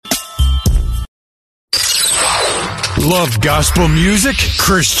Love gospel music,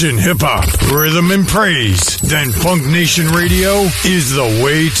 Christian hip-hop, rhythm and praise? Then Funk Nation Radio is the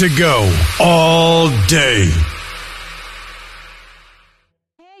way to go all day.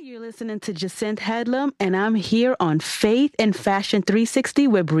 Hey, you're listening to Jacinth Headlam, and I'm here on Faith and Fashion 360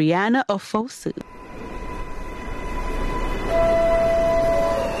 with Brianna Ofosu.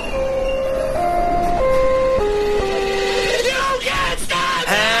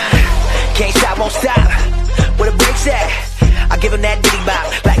 Can't stop, won't stop. Where the brakes at? I give him that diddy bop.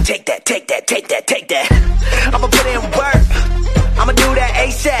 Like, take that, take that, take that, take that. I'ma put in work. I'ma do that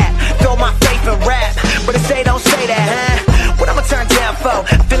ASAP. Throw my faith in rap. But they say don't say that, huh? What I'ma turn down for?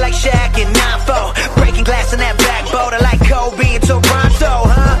 I feel like Shaq in 9-4. Breaking glass in that backboard. I like Kobe in Toronto,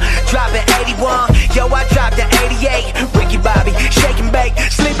 huh? Dropping 81. Yo, I dropped at 88. Ricky Bobby, shake and bake.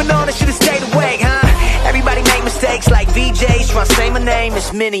 Sleeping on it, should've stayed awake, huh? Everybody make mistakes like VJs. Try to say my name, it's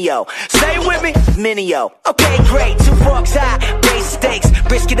Minio. Say it with me, Minio. Okay, great, 2 forks high, raise stakes.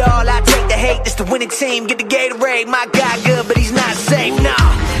 Risk it all, I take the hate. This the winning team, get the Gatorade. My guy good, but he's not safe, nah.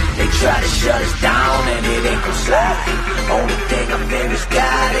 They try to shut us down and it ain't gon' slide. Only thing I fear is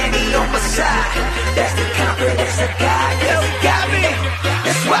God and he on my side. That's the confidence I got, cause he got me.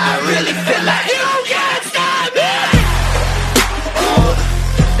 That's why I really feel like you can't stop me.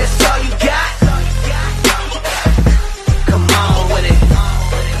 That's all you got. Come on with it.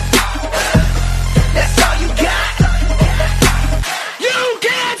 That's all you got. You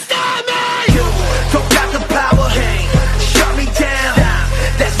can't stop me. You don't got the power. Shut me down.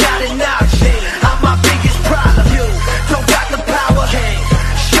 That's not an option. I'm my biggest problem. You don't got the power.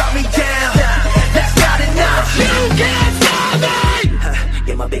 Shut me down. That's not an option. You can't stop me.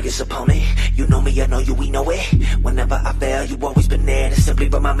 You're my biggest opponent. You know me, I know you, we know it. Whenever I fail, you always been there to simply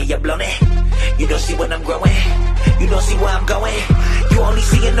remind me I've blown it. You don't see when I'm growing. You don't see where I'm going. You only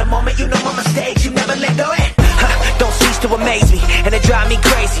see in the moment. You know my mistakes. You never let go it. Don't cease to amaze me, and it drive me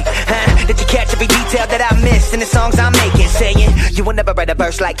crazy. Did you catch every detail that I missed in the songs I'm making? Saying you will never write a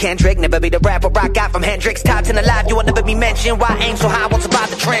verse like Kendrick, never be the rapper I got from Hendrix. Top 10 alive, you will never be mentioned. Why aim so high, won't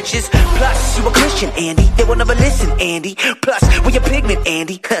survive the trenches? Plus, you a Christian, Andy. They will never listen, Andy. Plus, we a pigment,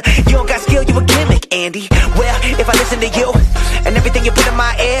 Andy. You don't got skill, you a gimmick, Andy. Well, if I listen to you and everything you put in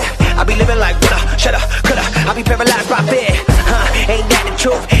my ear, I'll be living like woulda, shoulda, coulda. I'll be paralyzed by fear. Ain't that the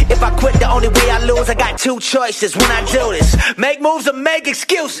truth? If I quit, the only way I lose. I got 2 choices when I do this: make moves or make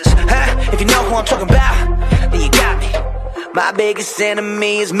excuses. If you know who I'm talking about, then you got me. My biggest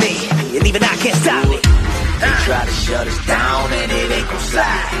enemy is me, and even I can't stop me. They try to shut us down and it ain't gon'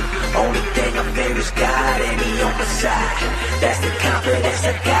 slide. Only thing I fear is God and he on my side. That's the confidence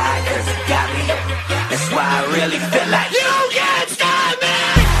I got, cause he got me. That's why I really feel like you can't stop me.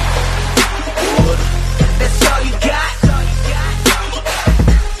 That's all you got.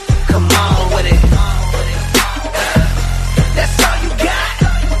 Come on with it. That's all you got.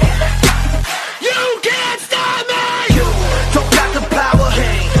 You can't stop me. You don't got the power.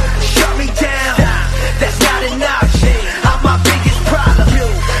 Shut me down. That's not an option. I'm my biggest problem. You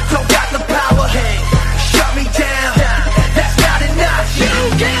don't got the power. Shut me down. That's not an option. You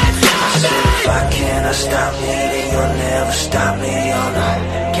can't stop me. If I cannot stop me, then you'll never stop me. Oh no,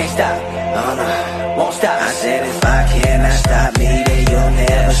 can't stop. Oh no, won't stop. I said if I cannot stop me, then you'll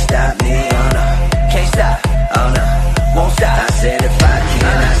never stop me. Oh no, can't stop. Oh no, won't stop. I said if I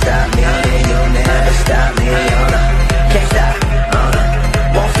cannot stop me, then you'll never stop me. Oh no, can't stop. Oh no,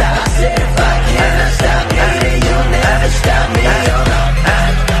 won't stop. I said if I cannot stop me, then you'll never stop me. Oh no,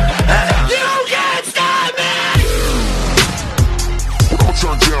 you can't stop me. I'ma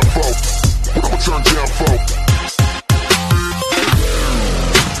turn down folk. I'ma turn down folk.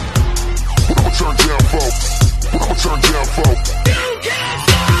 I'ma turn down folk. I'ma turn down folk. You can't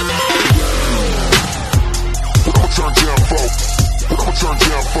stop me. I'ma turn down folk. I'ma turn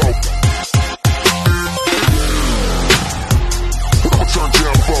down folk. I'ma turn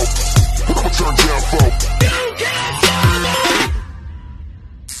down folk. I'ma turn down folk. You can't stop me.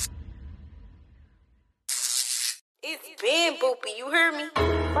 It's been boopy, you heard me?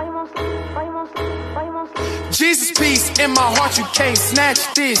 Jesus peace in my heart, you can't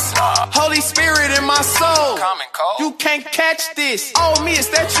snatch this. Holy Spirit in my soul, you can't catch this. Oh me, is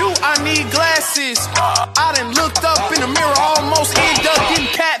that you? I need glasses. I done looked up in the mirror, almost ended up getting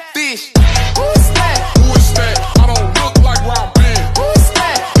catfish. Who's that? Who is that? I don't look like where I've been. Who's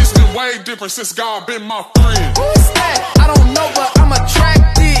that? It's been way different since God been my friend. Who's that? I don't know, but I'm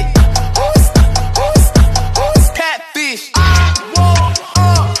attracted. Who's catfish? I woke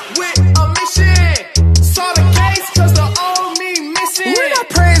up with a mission. Saw the case cause the old me missing. When I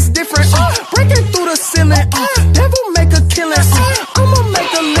pray it's different, breaking through the ceiling. Devil make a killing. I'ma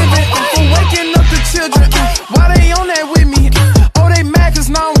make a living for waking up the children. Why they on that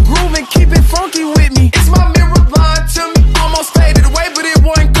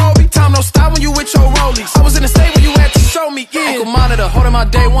better. Holding my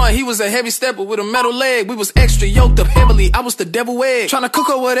day one, he was a heavy stepper with a metal leg. We was extra yoked up heavily, I was the devil egg. Tryna cook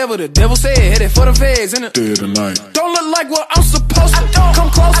up whatever the devil said, headed for the feds in it. Dead tonight. Don't look like what I'm supposed to. Come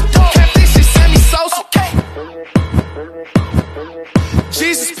closer, catfish is semi-social.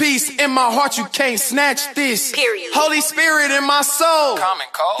 Jesus peace in my heart, you can't snatch this. Period. Holy Spirit in my soul,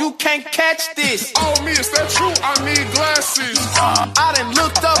 you can't catch this. Oh, me, is that true? I need glasses. I done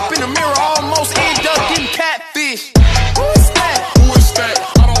looked up in the mirror, almost ended up getting catfish. Who is that? Who is that?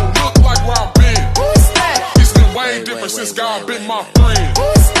 I don't look like where I've been. Who is that? It's been way different since God been my friend. Who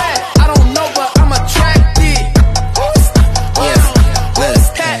is that? I don't know, but I'm attracted. Who is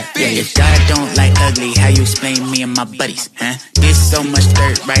catfish? If God don't like ugly, how you explain me and my buddies, huh? Get so much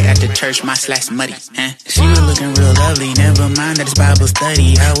dirt right after church, my slash muddy, huh? She was looking real lovely, never mind that it's Bible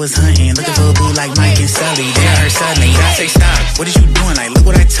study. I was hunting, looking for a boo like Mike and Sully. Then I heard suddenly, God say stop, what is you doing? Like, look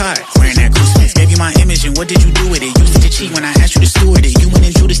what I taught. Wearing that Christmas, gave you my image and what did you do with it? You used to cheat when I asked you to steward it. You went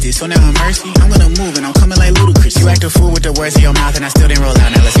and Judas did, so now I'm mercy. I'm gonna move and I'm coming like Ludacris. You act a fool with the words in your mouth and I still didn't roll out.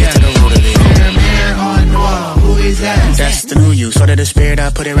 Now let's get to the root of it. Mirror on the wall, who is that? That's the new you, sort of the spirit,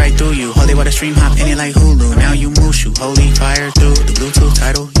 I put it right through you. Holy water stream, hop in it like Hulu. Now you Mushu, holy fire through the Bluetooth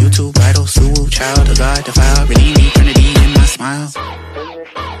title, YouTube vital, Suwu, child of God, defiled, redeem eternity in my smile.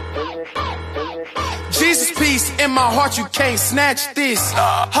 Jesus peace in my heart, you can't snatch this.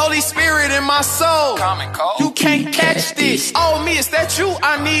 Holy Spirit in my soul, you can't catch this. Oh me, is that you?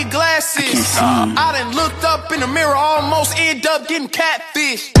 I need glasses. I done looked up in the mirror, almost end up getting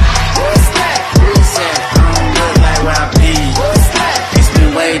catfish. Who is that? Who is that? I don't look like where I've been. Who is that? It's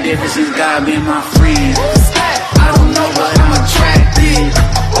been way different since God been my friend. Who is that? I don't know, but I'm attracted.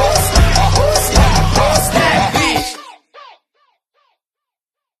 Who is that? Who is that? Who is that bitch?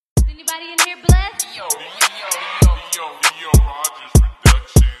 Is anybody in here blessed? Is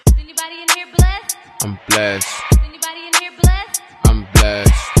anybody in here blessed? I'm blessed. Is anybody in here blessed? I'm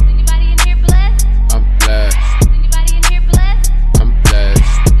blessed. Is anybody in here blessed? I'm blessed. Is anybody in here blessed? I'm blessed.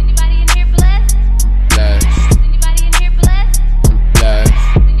 Is anybody in here blessed? Blessed. Is anybody in here blessed? I'm blessed.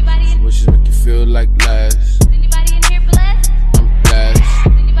 Is anybody in Wishes make you feel like less. Is anybody in here blessed? I'm blessed. Is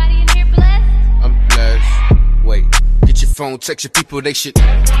anybody in here blessed? I'm blessed. Wait, get your phone, text your people, they shit.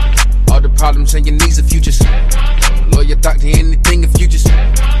 All the problems and your needs if you just lawyer, doctor, anything if you just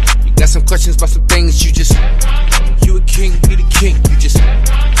got some questions about some things you just you a king, be the king. You just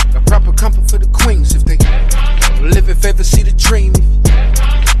got proper comfort for the queens if they live in favor, see the dream.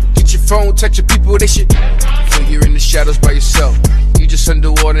 Get your phone, text your people, they shit. Feel you're in the shadows by yourself. You just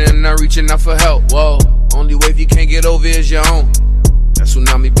underwater and not reaching out for help. Whoa, only wave you can't get over is your own. That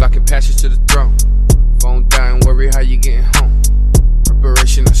tsunami blocking passage to the throne. Phone dying, worry how you getting home.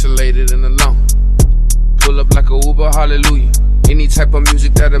 Preparation isolated and alone. Pull up like a Uber, hallelujah. Any type of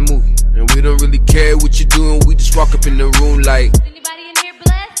music that'll move you. And we don't really care what you're doing, we just walk up in the room like. Is anybody in here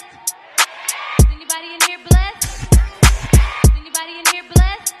blessed? Is anybody in here blessed? Is anybody in here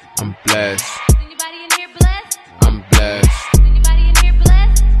blessed? I'm blessed. Is anybody in here blessed? I'm blessed. Is anybody in here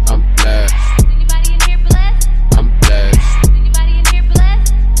blessed? I'm blessed. Is anybody in here blessed? I'm blessed. Is anybody in here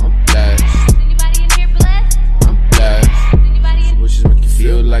blessed? I'm blessed. Is anybody in here blessed? I'm blessed. Is anybody in Wishes make you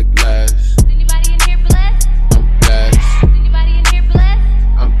feel like less. Is anybody in here blessed? I'm blessed. Is anybody in here blessed?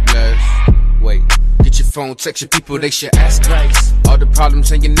 I'm blessed. Wait, get your phone, text your people, they should ask Christ. All the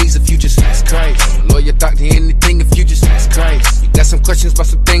problems and your needs if you just ask Christ. Lawyer, doctor, anything if you just ask Christ. You got some questions about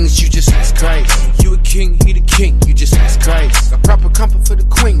some things, you just ask Christ. You a king, he the king, you just ask Christ. Got proper comfort for the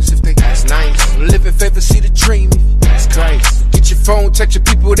queens if they ask nice. Live in favor, see the dream if you ask Christ. Get your phone, text your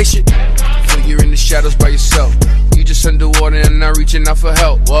people, they should feel you're in the shadows by yourself. You just underwater and not reaching out for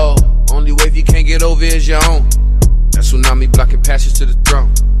help. Whoa, only wave you can't get over is your own. That tsunami blocking passage to the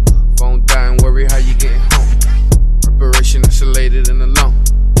throne. Phone dying, worry how you getting home. Preparation isolated and alone.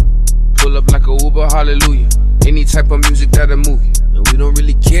 Pull up like a Uber, hallelujah. Any type of music that'll move you. And we don't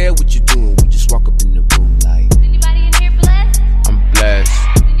really care what you're doing, we just walk up in the room like. Is anybody in here blessed? I'm blessed.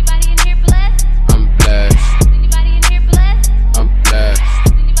 Is anybody in here blessed? I'm blessed. Is anybody in here blessed? I'm blessed.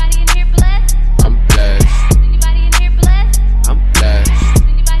 Is anybody in here blessed? I'm blessed. Is anybody in here blessed? I'm blessed. Is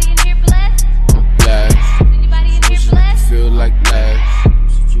anybody in here blessed? I'm blessed. Is anybody in here Wishes make you blessed? feel like less.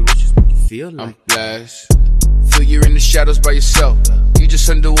 Wishes make you feel like I'm blessed. Feel you're in the shadows by yourself. You just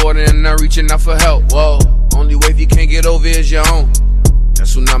underwater and not reaching out for help. Whoa, only wave you can't get over is your own. That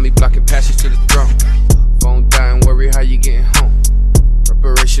tsunami blocking passage to the throne. Phone dying, worry how you getting home.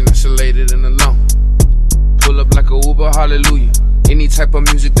 Preparation isolated and alone. Pull up like a Uber, hallelujah. Any type of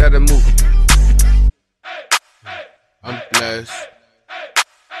music that'll move you. I'm blessed.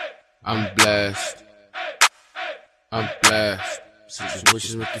 I'm blessed. I'm blessed.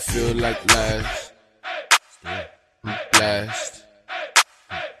 Wishes make you feel like less. I'm blessed.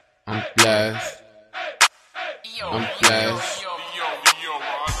 I'm blessed. I'm blessed.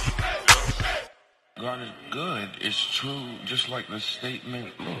 God is good, it's true, just like the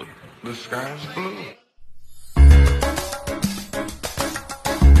statement, look, the sky's blue.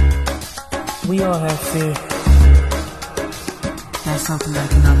 We all have fear. That's something that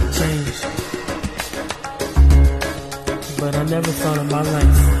cannot be changed. But I never thought in my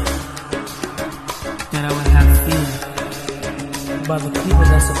life that I would have fear about the people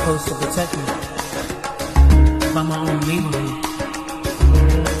that's supposed to protect me. By my own neighborhood.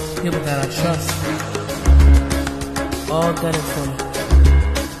 People that I trust. All done it for me.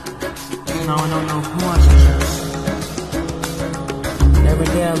 Now I don't know who I should trust. Every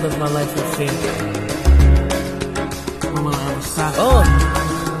day I live my life in fear. When will I ever stop?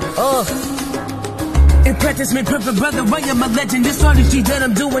 In practice, my perfect brother, I am a legend. This artistry that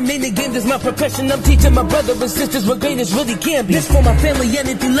I'm doing in the game is my profession. I'm teaching my brother and sisters what greatness really can be. This for my family,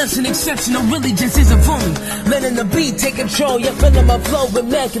 anything less than exceptional really just isn't for me. Letting the beat take control, you're feeling my flow,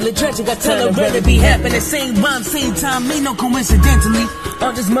 immaculate, tragic. I tell her rather be happening. Same rhyme, same time, ain't no coincidentally.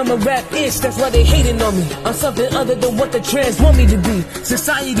 All this mama rap-ish, that's why they hating on me. I'm something other than what the trans want me to be.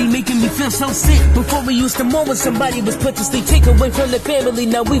 Society making me feel so sick. Before we used to mourn when somebody was put to sleep. Take away from the family,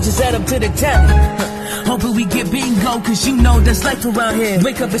 now we just add them to the tally. Hoping we get bingo, cause you know there's life around here.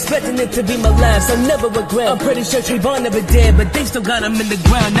 Wake up expecting it to be my last, I never regret. I'm pretty sure Trayvon never did, but they still got him in the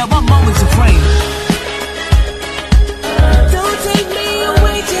ground. Now I'm always afraid. Don't take me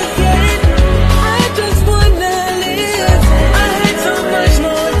away just yet. I just wanna live. I had so much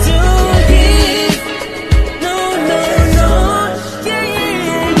more to give. No. Yeah.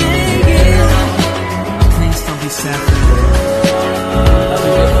 Please don't be sad for me.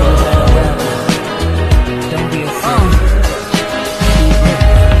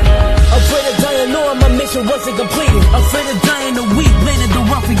 Wasn't completed. Afraid of dying a week later, the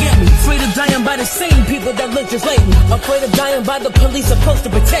world forget me. Afraid of dying by the same people that look just like me. Afraid of dying by the police supposed to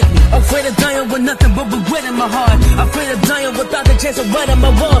protect me. Afraid of dying with nothing but regret in my heart. Afraid of dying without the chance of writing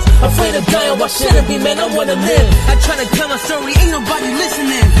my walls. Afraid of dying, why shouldn't be, man, I wanna live. I try to tell my story, ain't nobody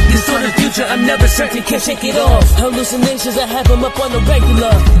listening. This sort of future, I'm never certain, can't shake it off. Hallucinations, I have them up on the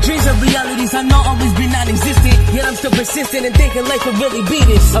regular. Dreams and realities, I know always been non-existent. Yet I'm still persistent and thinking life will really be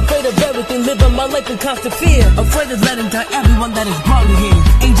this. Afraid of everything, living my life in constant fear. Afraid of letting down everyone that has brought me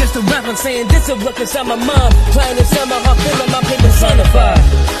here. Ain't just a rap, I'm saying this will look inside my mind. Trying inside my heart, feeling my pain personified.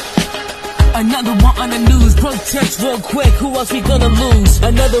 Another one on the news, protest real quick, who else we gonna lose?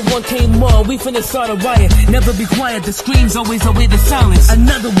 Another one came on, we finna start a riot. Never be quiet, the screams always away the silence.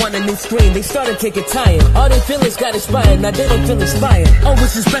 Another one and they scream, they started taking tired. All their feelings got inspired, now they don't feel inspired.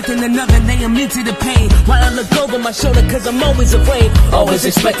 Always expecting another, they immune to the pain. Why I look over my shoulder, cause I'm always afraid. Always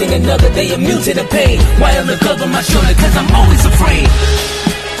expecting another, they immune to the pain. Why I look over my shoulder, cause I'm always afraid.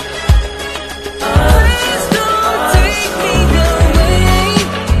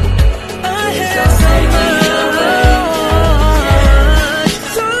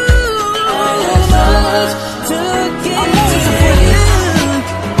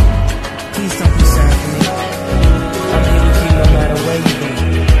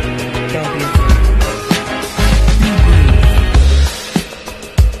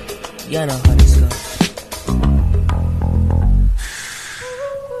 You know how this goes.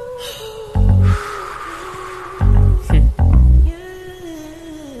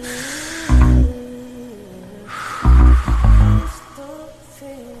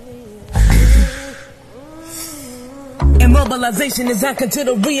 Immobilization is acting to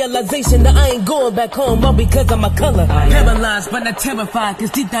the realization that I ain't going back home all because of my color. Paralyzed but not terrified, cause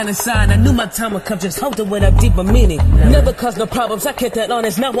deep down inside I knew my time would come, just hoping with a deeper meaning. Never caused no problems, I kept that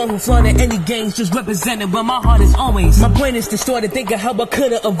honest. Not one who flaunted any games, just represented where my heart is always. My brain is distorted, thinking how I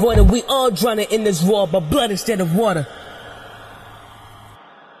could've avoided. We all drowning in this war, but blood instead of water.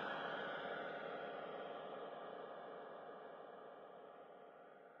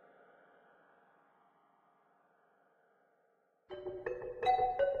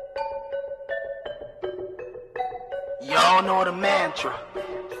 Y'all know the mantra.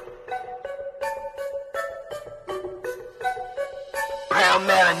 Brown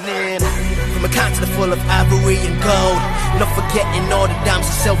melanin. From a continent full of ivory and gold. Not forgetting all the diamonds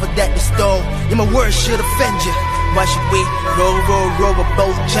and silver that they stole. Yeah, my words should offend you. Why should we roll a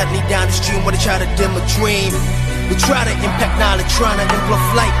boat gently down the stream while they try to dim a dream? We try to impact knowledge, trying to implement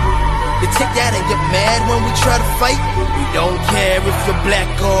flight. They take that and get mad when we try to fight. We don't care if you're black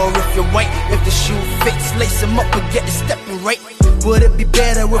or if you're white. If the shoe fits, lace them up and get it stepping right. Would it be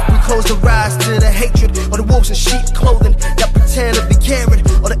better if we close our eyes to the hatred, or the wolves in sheep clothing that pretend to be caring,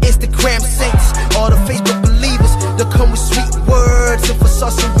 or the Instagram saints, or the Facebook believers that come with sweet words and for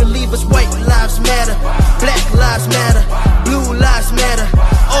sauce and relievers? matter. Black lives matter, blue lives matter,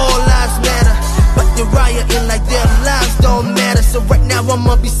 all lives matter. But they're rioting like their lives don't matter. So right now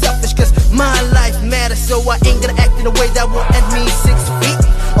I'ma be selfish cause my life matters. So I ain't gonna act in a way that won't add me 6 feet,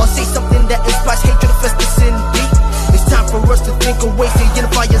 or say something that inspires hatred or festus in beat. It's time for us to think of ways to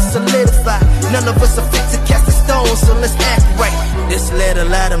unify and solidify. None of us are fit to cast a stone, so let's act right. This little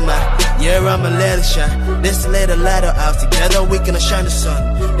light of mine, yeah, I'ma let it shine. This little light of ours, together we gonna shine the sun.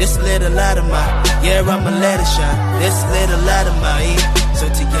 This little light of mine, yeah, I'ma let it shine. This little light of mine, so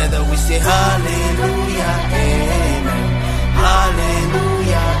together we say hallelujah, amen.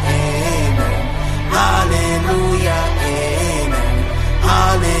 Hallelujah, amen. Hallelujah, amen.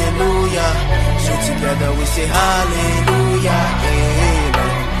 Hallelujah. So together we say hallelujah,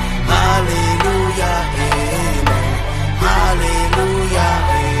 amen. Hallelujah, amen. Hallelujah,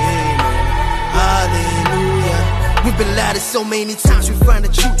 amen. Hallelujah. We've been lied to so many times, we find the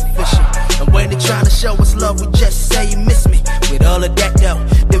truth fishing. And when they're trying to show us love, we just say you miss me. With all of that though,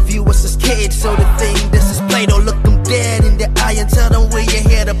 the viewers is kids, so the thing this is Play-Doh. Look them dead in the eye and tell them where you're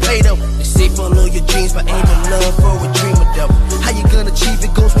here to play though. They say follow your dreams, but ain't no love for a dreamer though. How you gonna achieve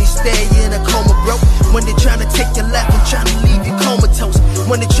it goals when you stay in a coma, bro? When they trying to take your life and trying to leave you comatose.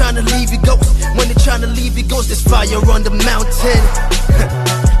 When they trying to leave you ghost. When they trying to leave you ghost. There's fire on the mountain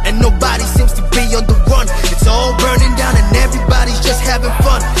and nobody seems to be on the run. It's all burning down and everybody's just having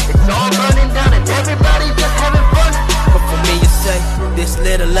fun. It's all burning down and everybody's just having fun. But for me you say, this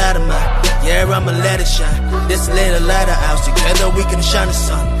little light of mine, yeah, I'ma let it shine. This little light of ours, together we can shine the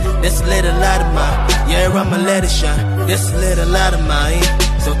sun. This little light of mine, yeah, I'ma let it shine. This little light of mine,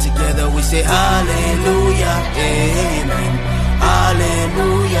 so together we say hallelujah, amen.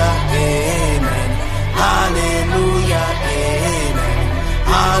 Hallelujah, amen. Hallelujah, amen.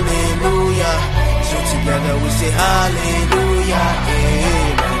 Hallelujah. So together we say hallelujah,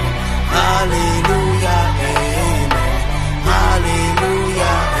 amen. Hallelujah, amen.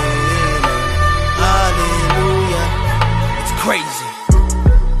 Hallelujah, amen. Hallelujah. It's crazy.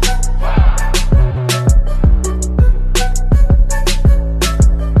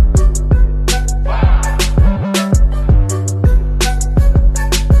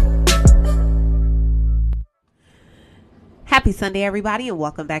 Happy Sunday, everybody, and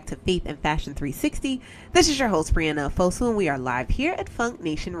welcome back to Faith and Fashion 360. This is your host, Brianna Fosu, and we are live here at Funk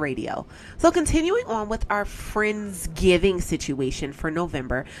Nation Radio. So continuing on with our Friendsgiving situation for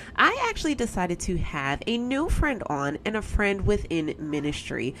November, I actually decided to have a new friend on and a friend within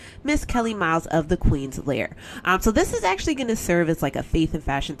ministry, Miss Kellie Miles of the Queen's Lair. So this is actually going to serve as like a Faith and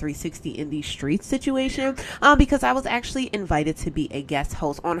Fashion 360 in the streets situation, because I was actually invited to be a guest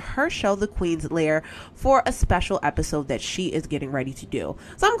host on her show, The Queen's Lair, for a special episode that she is getting ready to do.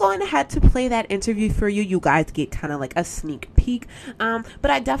 So I'm going ahead to play that interview for you. You guys get kind of like a sneak peek.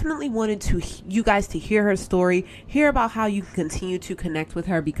 But I definitely wanted you guys to hear her story, hear about how you can continue to connect with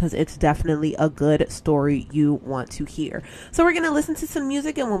her, because it's definitely a good story you want to hear. So we're going to listen to some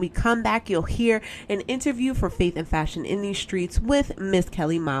music, and when we come back, you'll hear an interview for Faith and Fashion in these streets with Miss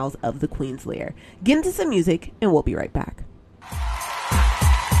Kellie Miles of the Queen's Lair. Get into some music, and we'll be right back.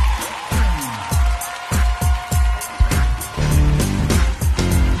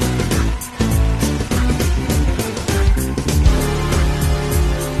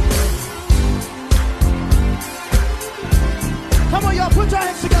 Put your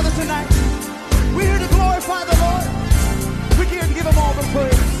hands together tonight. We're here to glorify the Lord. We're here to give him all the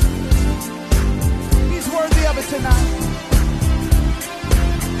praise. He's worthy of it tonight.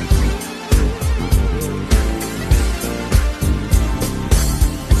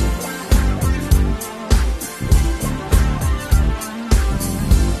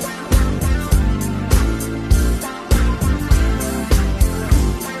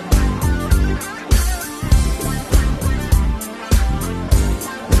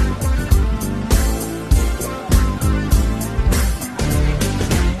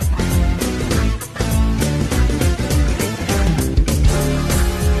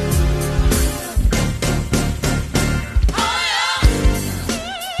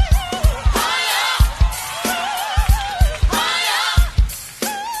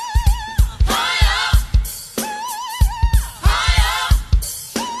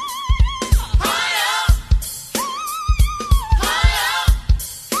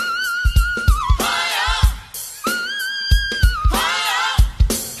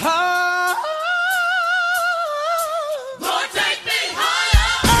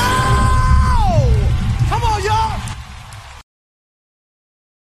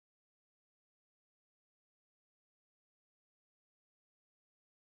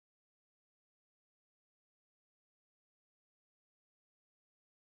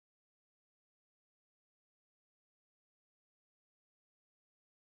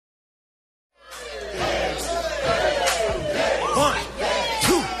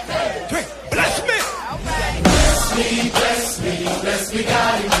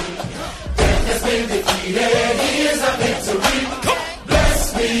 God in me. Death has been defeated, He is our victory.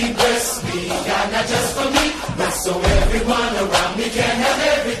 Bless me, God, not just for me, but so everyone around me can have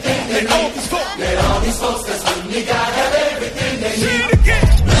everything they need. Let all these folks that's with me, God, have everything they need.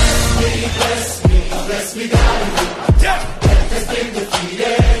 Bless me, God, in me. Death has been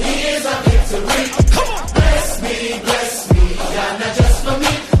defeated, He is our victory. Bless me, God, not just for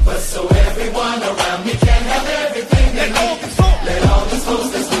me, but so everyone around me can have everything they need. Let all these folks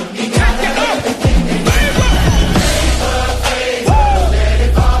that's with me, God, have everything they need. Favor, let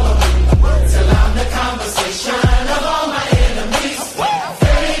it follow me, till I'm the conversation of all my enemies.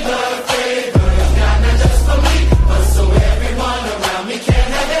 Favor, God, not just for me, but so everyone around me can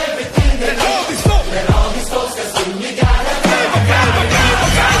have everything they need. Let all these folks that's with me, God, have everything they need.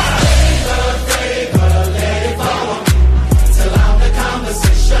 Favor, let it follow me, till I'm the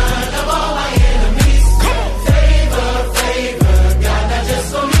conversation of all my enemies. Favor, God, not just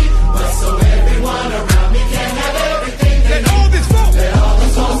for me, but so everyone around me can have everything they need. Let all these folks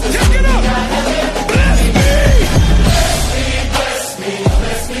that's with me, God, have everything they need. Bless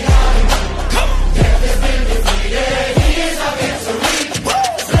me, God, in me. Death has been defeated, He is our victory.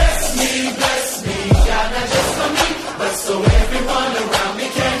 Bless me, God, not just for me, but so everyone around me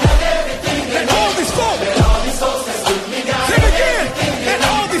can have everything they need. Let all these folks that's with me, God, have everything they need. Let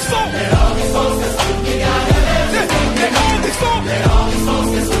all these folks that's with me, God, have everything they need. Let all these folks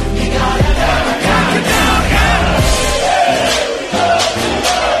that's with me, God, have everything they need.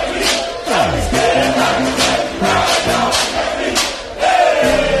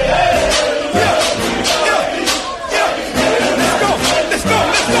 Let's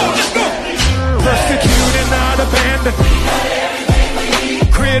go. Persecuted, not abandoned.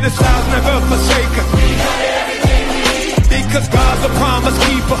 Criticized, never forsaken. Because God's a promise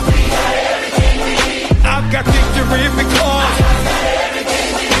keeper. I've got victory because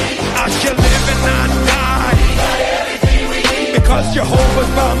I shall live and not die. Because Jehovah's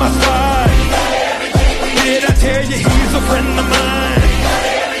by my side. Did I tell you He's a friend of mine?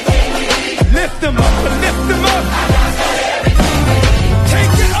 Lift him up, lift him up.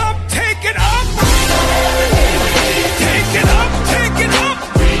 Take it up, take it up. Take it up, take it up.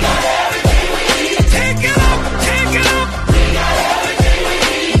 Take it up, take it up.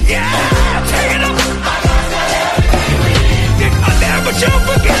 Yeah, take it up. I never shall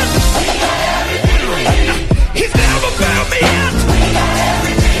forget. He's never found me yet.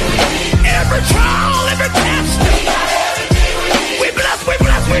 Every trial, every test. We bless, we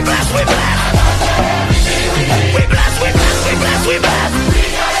bless, we bless, we bless. We bless, we bless, we bless, we bless.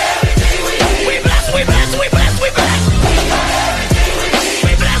 We bless, we bless, we bless, we bless.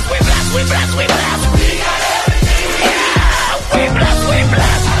 We bless, we bless, we bless, we bless. Yeah, we bless, we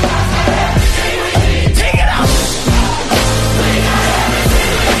bless. Take it out.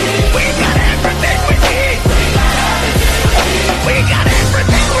 We got everything we need. We got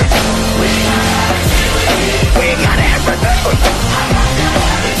everything we need. We got everything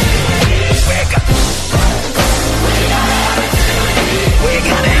we need. We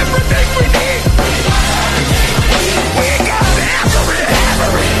got everything we need. We got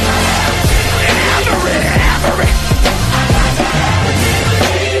every.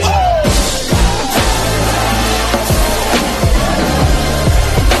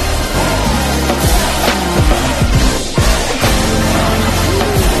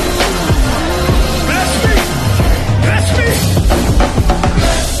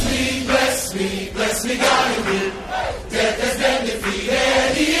 Bless me, God, in me. Death has been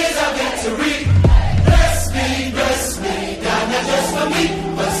defeated, He is our victory. Bless me, God, not just for me,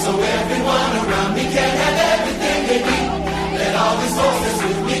 but so everyone around me can have everything they need. Let all these folks that's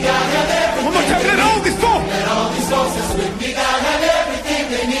with me, God, have everything. One more time, let all these folks. Let all these folks that's with me, God, have everything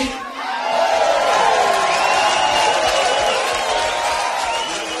they need.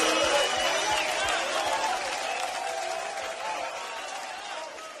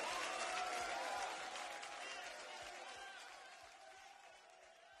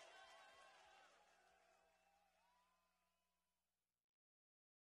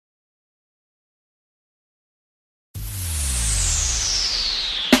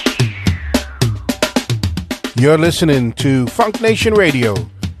 You're listening to Funk Nation Radio,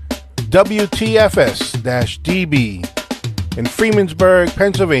 WTFS-DB in Freemansburg,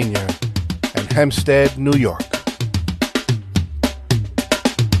 Pennsylvania, and Hempstead, New York.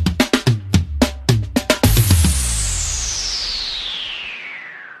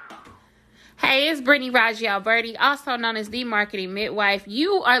 Hey, it's Brittany Raji Alberti, also known as the Marketing Midwife.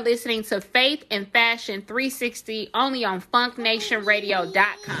 You are listening to Faith and Fashion 360 only on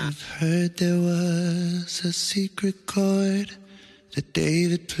FunkNationRadio.com. I've heard there was a secret chord that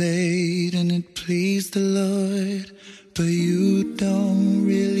David played and it pleased the Lord. But you don't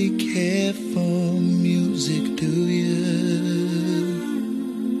really care for music, do you?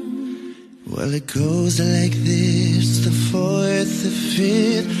 Well, it goes like this: the fourth, the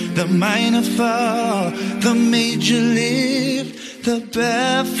fifth, the minor fall, the major lift, the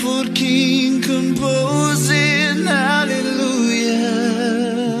baffled king composing hallelujah,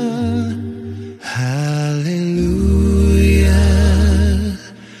 hallelujah,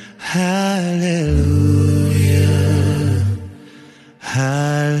 hallelujah.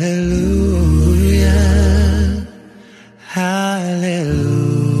 Hallelujah, hallelujah.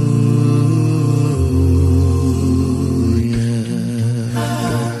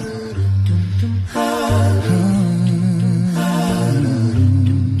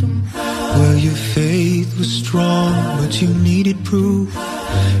 Well, your faith was strong, but you needed proof.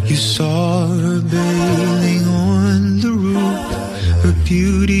 You saw her bathing on the roof, her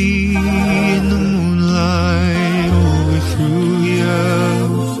beauty in the moonlight overthrew you.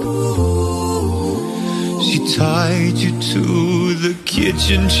 She tied you to the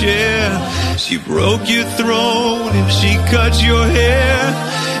kitchen chair, she broke your throne and she cut your hair,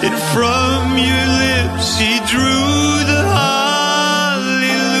 and from your lips she drew the hallelujah,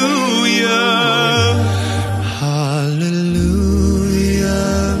 hallelujah,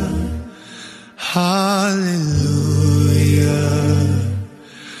 hallelujah,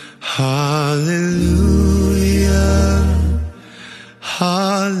 hallelujah,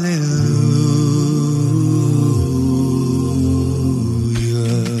 hallelujah.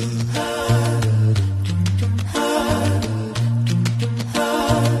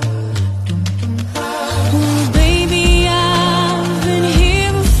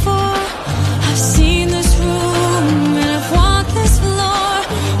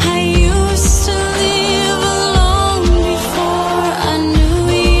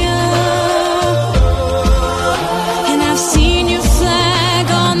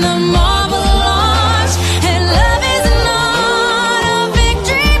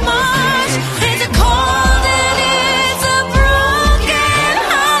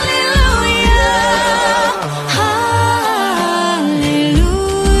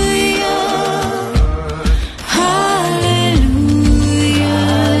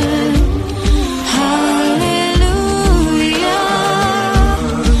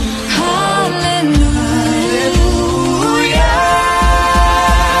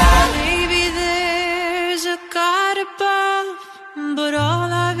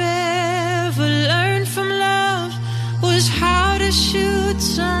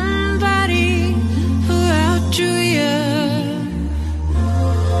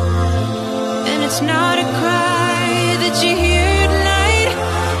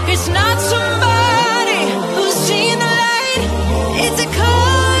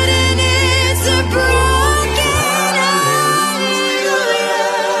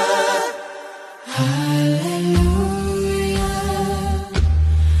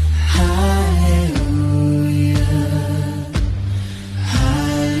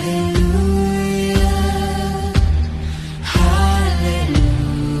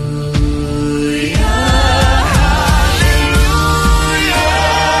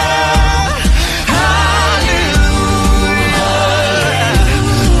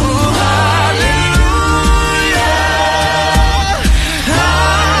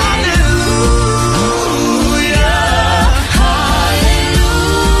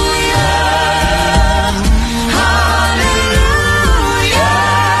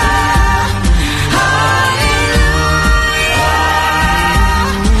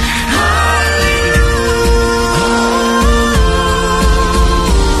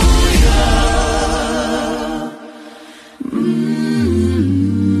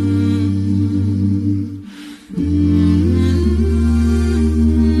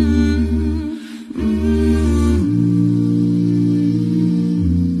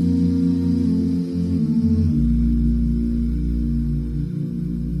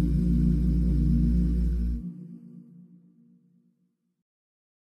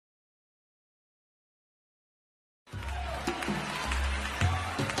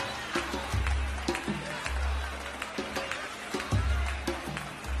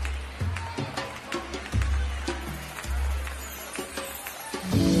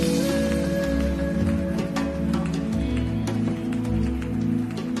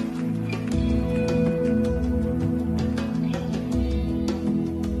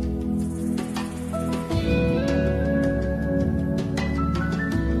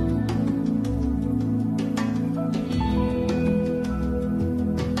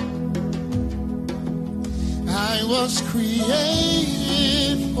 was created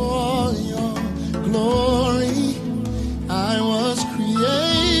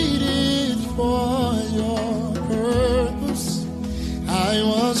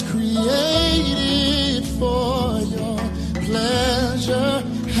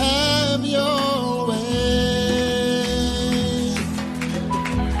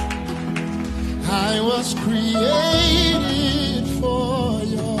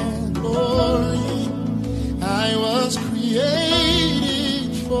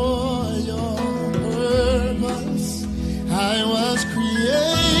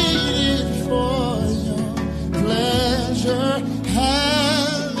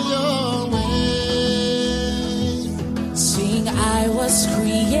was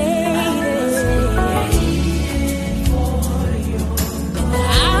created.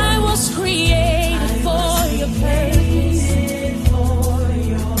 I was created for your praise.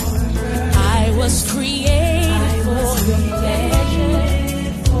 I was created for your pleasure.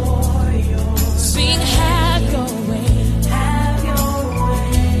 Sing, have your way.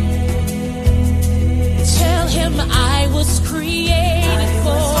 Tell him I was created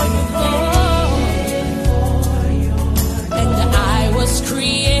for your glory. And I was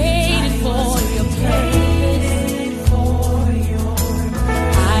created for your praise.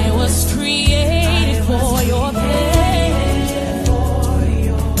 I was created for your pleasure.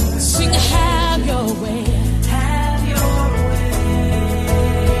 Sing, have your way.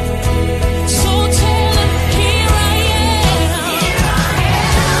 So tell him, here I am.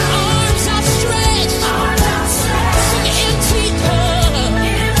 Arms outstretched. Sing, empty cup.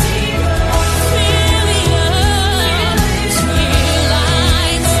 Fill it up till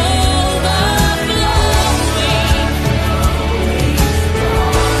I'm overflowing.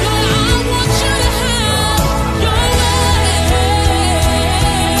 Lord, I want you to have your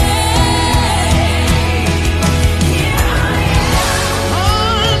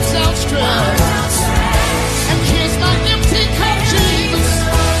arms outstretched, and here's my empty cup, Jesus.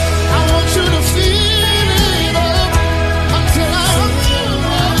 I want you to fill it up until I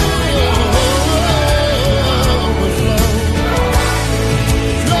overflow.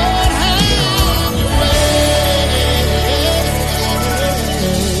 Lord, have your way.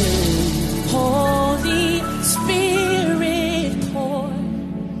 Holy Spirit, pour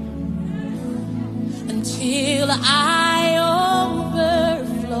until I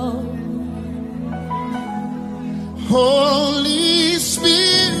overflow. Holy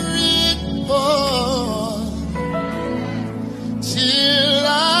Spirit, pour till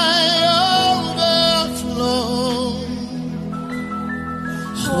I overflow.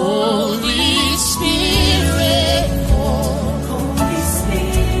 Holy Spirit, pour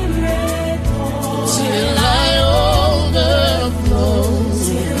till I overflow.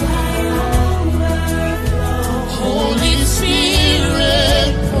 Holy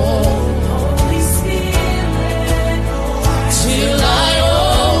Spirit, pour till I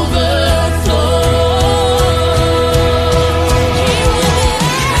overflow.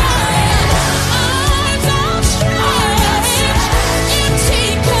 Arms outstretched, empty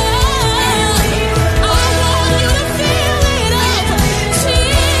cup. I want you to fill it up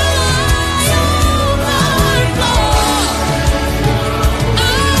till I overflow.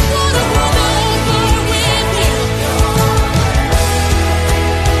 I wanna run over with you.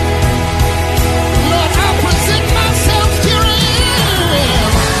 Lord, I present myself, here I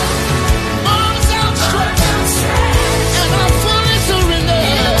am. Arms outstretched, and I fully surrender.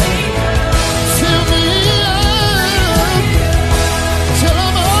 Fill me up till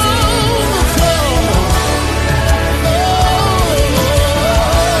I'm overflow.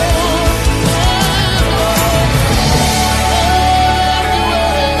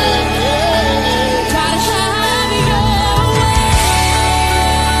 Gotta have your way.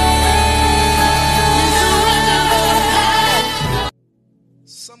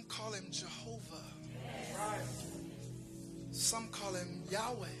 Some call him Jehovah. Some call him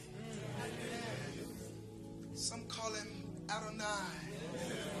Yahweh. Some call him Adonai.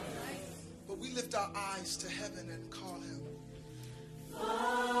 But we lift our eyes to heaven and call him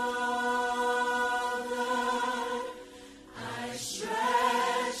I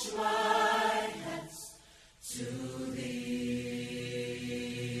stretch my hands to thee.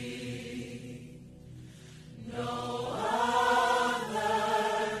 No other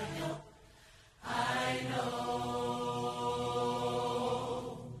help I know.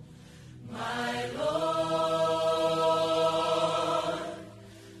 My Lord,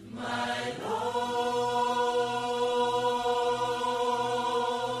 my Lord.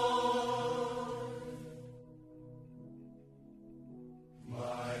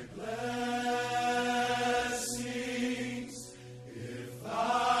 My blessings, if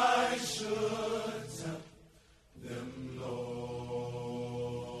I should tell them, Lord,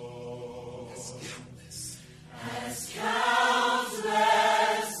 as countless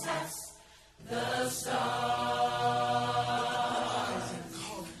as the stars.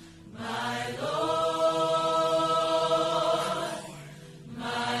 My Lord,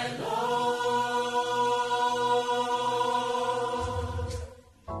 my Lord.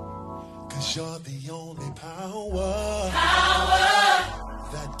 'Cause you're the only power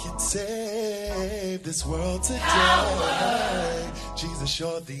that can save this world today. Jesus,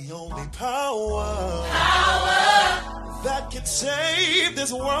 you're the only power that can save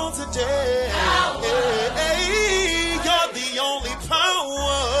this world today. You're the only power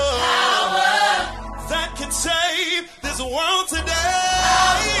this world today.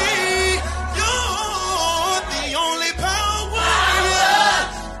 You're the only power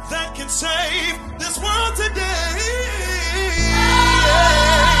that can save this world today.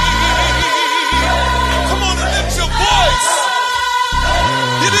 Come on and lift your voice.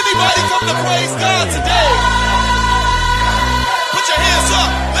 Did anybody come to praise God today? Put your hands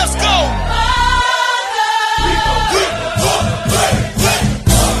up. Let's go.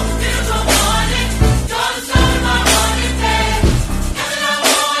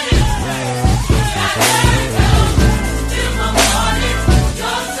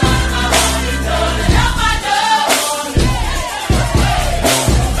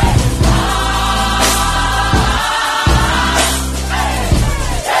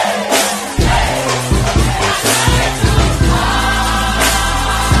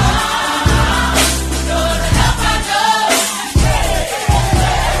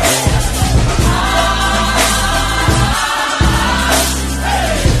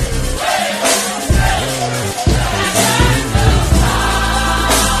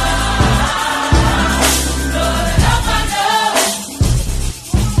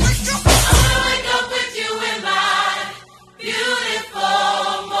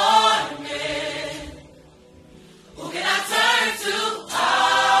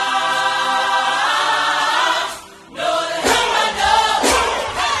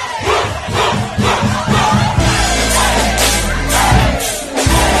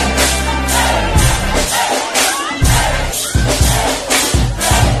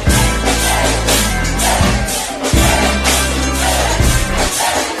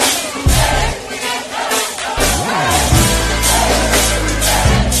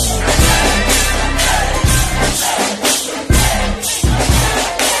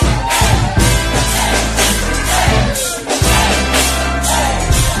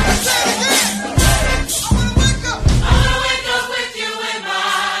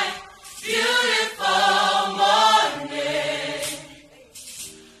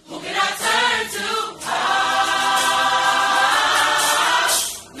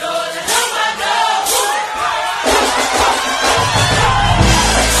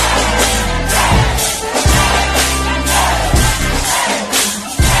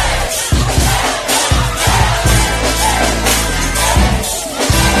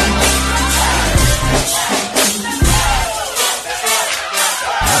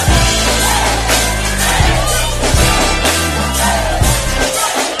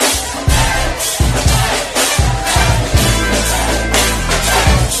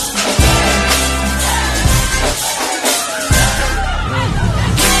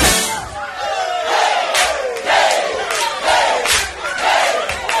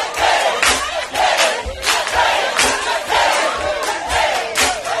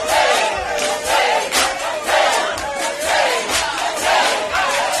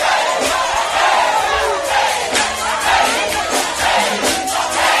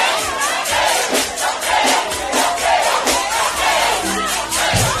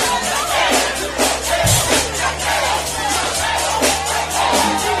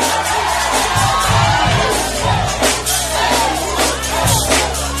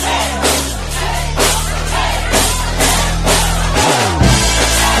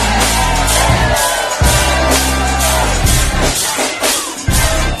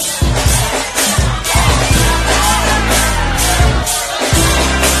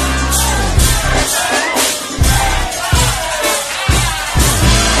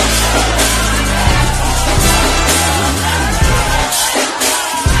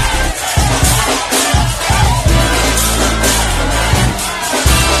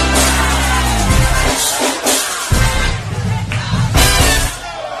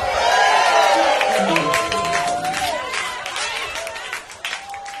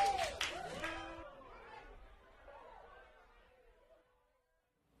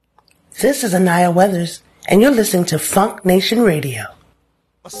 This is Anaya Weathers, and you're listening to Funk Nation Radio.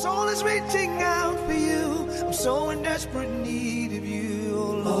 My soul is reaching out for you. I'm so in desperate need of you,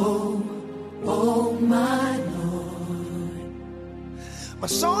 oh Lord. Oh my Lord. My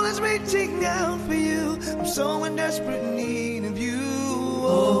soul is reaching out for you. I'm so in desperate need of you,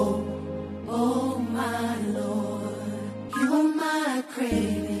 oh my Lord. You are my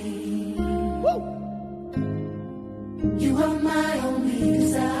craving. Woo. You are my only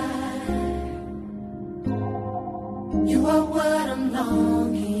desire. You are what I'm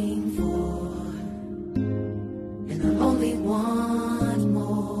longing for, and I only want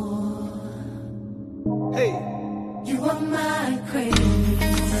more. Hey, you are my craving,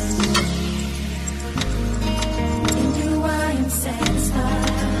 in you I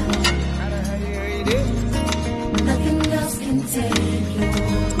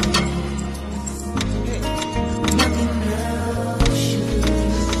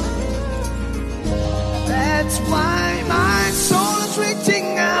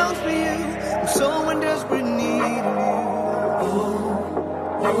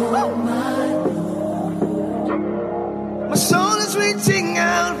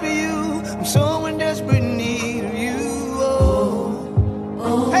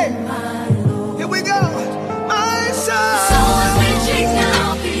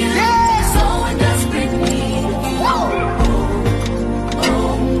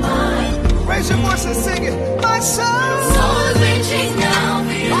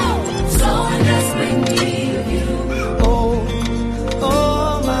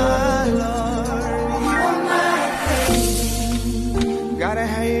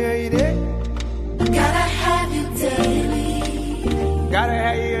Gotta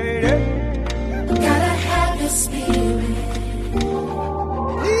have it. Gotta have your spirit.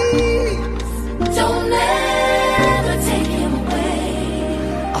 Please. Don't ever take him away.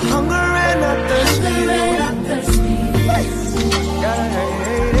 A hunger and a thirst. Hunger and a thirsty. Gotta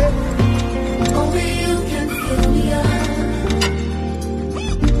have it. Only you can fill me up.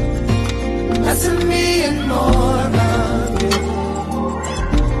 Less of me and more of you.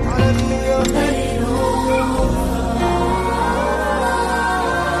 Hallelujah. Let it over.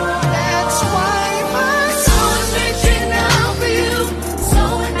 That's why my soul is reaching out for you. So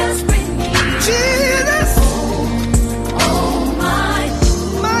in desperate need. Jesus. Oh my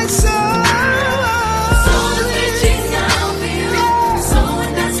soul. Soul is reaching out for you. So in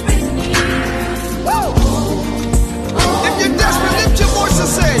desperate need. Woo. If you're desperate, lift your voice and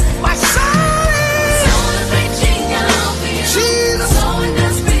say, my soul. Soul is reaching out for you. Jesus. So in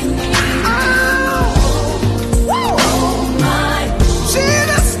desperate need. Woo. Oh my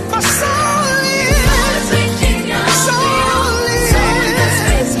Jesus, my soul is. soul is reaching out for you. So in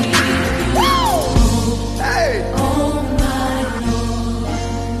desperate need. Woo. Hey. Oh my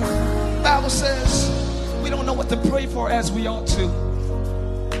Bible says we don't know what to pray for as we ought to.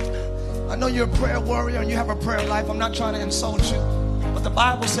 I know you're a prayer warrior and you have a prayer life. I'm not trying to insult you. But the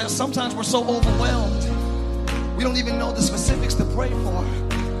Bible says sometimes we're so overwhelmed, we don't even know the specifics to pray for.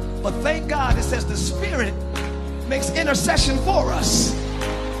 But thank God it says the Spirit makes intercession for us.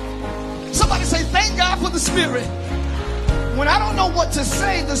 Somebody say, thank God for the Spirit. When I don't know what to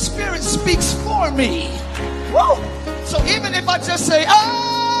say, the Spirit speaks for me. Woo! So even if I just say,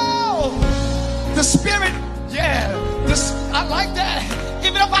 oh, the Spirit, yeah, I like that.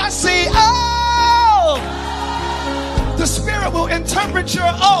 Even if I say, oh, the Spirit will interpret your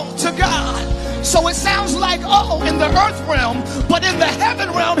oh to God. So it sounds like oh in the earth realm, but in the heaven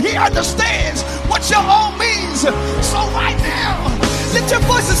realm, he understands what your oh means. So right now, lift your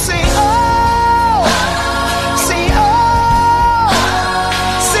voice and sing, oh, say oh,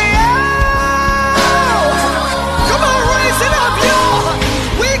 say oh. Come on, raise it up, y'all.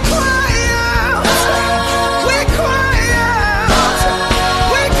 We cry out, we cry out,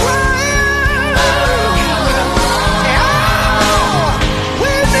 we cry out. We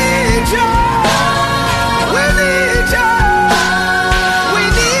need you. We need you. We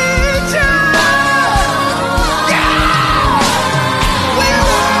need you. Yeah. We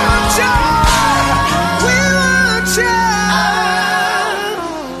want you. We want you.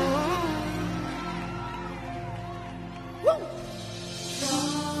 Woo.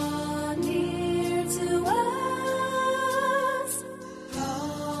 Draw near to us.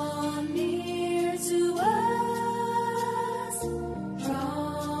 Draw near to us.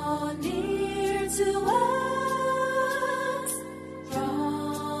 Draw near to us.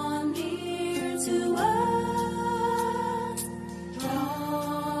 Draw near to us.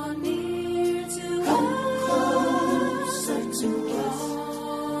 Draw near to us. Closer to us.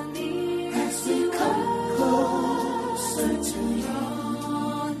 Draw near as we come closer to you.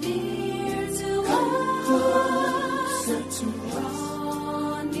 Draw near to us. Closer to us.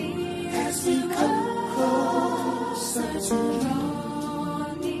 Draw near as we come closer to you.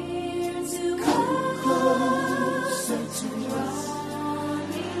 Draw near to closer to us.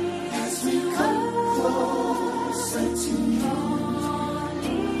 As we come closer to you.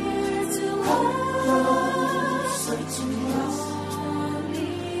 Near to closer to us.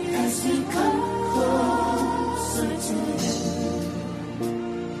 As we come closer to you.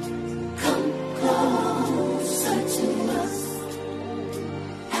 Come closer to us.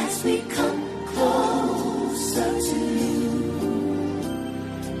 As we come closer to you.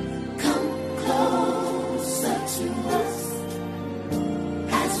 Come closer to us.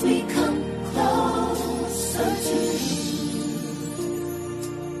 As we come closer to you.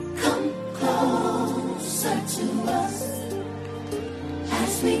 Come closer to us.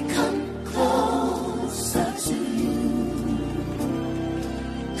 As we come closer to you.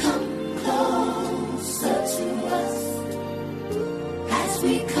 Come closer to us. As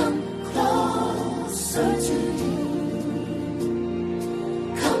we come closer to you.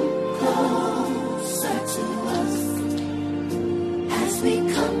 Come closer to us. As we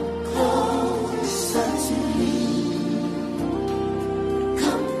come closer to you.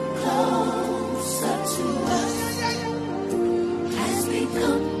 Come closer to us. As we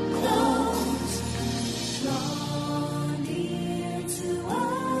come close. Draw near to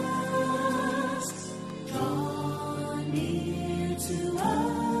us. Draw near to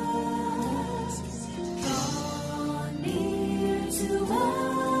us.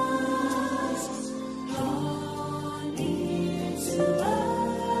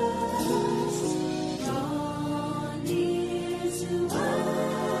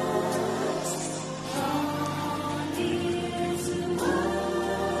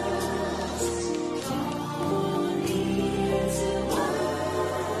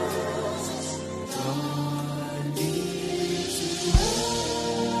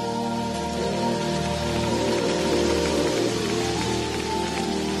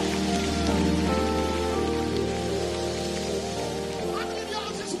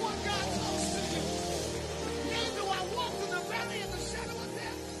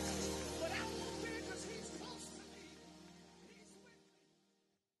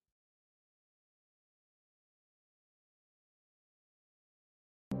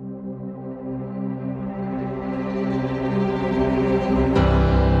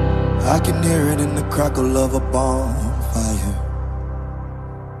 I can hear it in the crackle of a bonfire,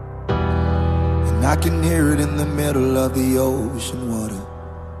 and I can hear it in the middle of the ocean water.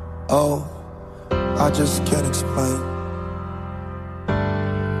 Oh, I just can't explain,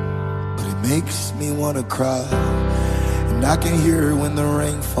 but it makes me wanna cry. And I can hear it when the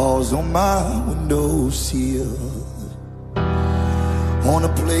rain falls on my windowsill, on a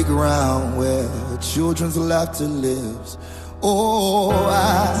playground where children's laughter lives. Oh,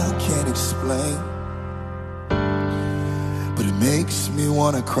 I can't explain, but it makes me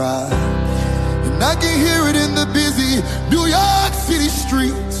wanna cry. And I can hear it in the busy New York City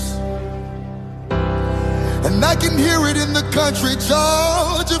streets, and I can hear it in the country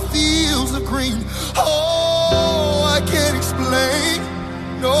Georgia fields of green. Oh, I can't explain,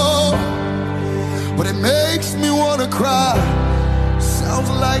 no, but it makes me wanna cry. Sounds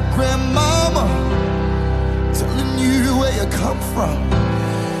like grandmama telling you where you come from.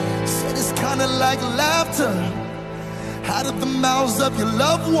 Said it's kinda like laughter out of the mouths of your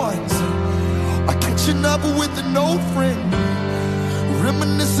loved ones, or catching up with an old friend,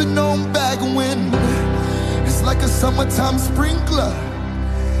 reminiscing on back when. It's like a summertime sprinkler,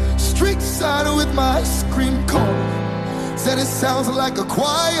 street side with my ice cream cone. Said it sounds like a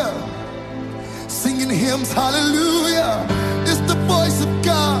choir singing hymns, hallelujah. It's the voice of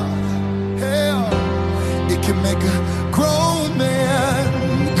God. Hell, it can make a grown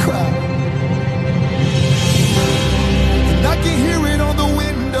man cry. And I can hear it on the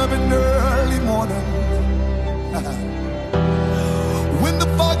wind of an early morning, when the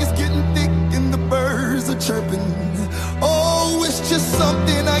fog is getting thick and the birds are chirping. Oh, it's just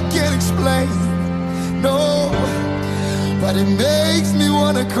something I can't explain, no, but it makes me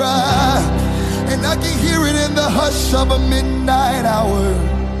wanna cry. And I can hear it in the hush of a midnight hour,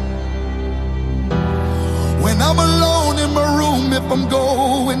 when I'm alone in my room if I'm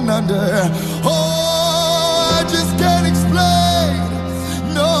going under. Oh, I just can't explain,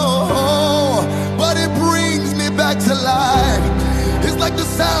 no, but it brings me back to life. It's like the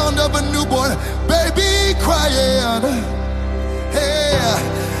sound of a newborn baby crying, yeah,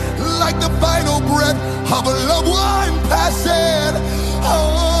 like the final breath of a loved one passing.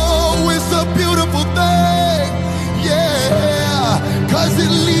 Oh, it's a beautiful thing, yeah, 'cause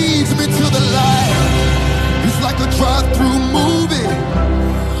it leads me to the light. It's like a drive-through movie,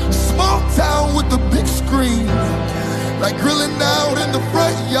 small town with a big screen, like grilling out in the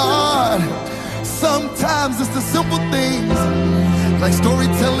front yard. Sometimes it's the simple things, like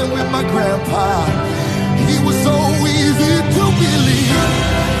storytelling with my grandpa. He was so easy to believe,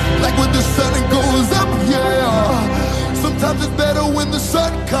 like when the sun goes up, yeah. Sometimes it's better when the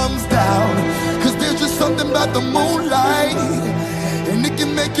sun comes down, 'cause there's just something about the moonlight, and it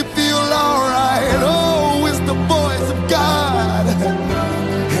can make you feel alright. Oh, it's the voice of God,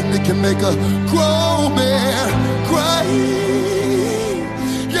 and it can make a grown man cry.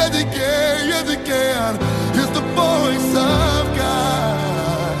 Yes, it can, yes, it can. It's the voice of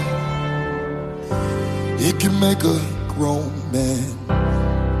God. It can make a grown man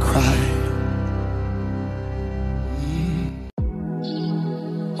cry.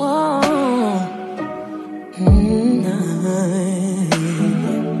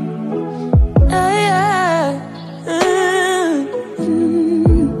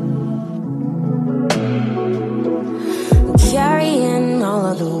 Carrying all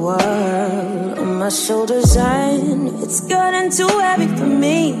of the world on my shoulders, and it's getting too heavy for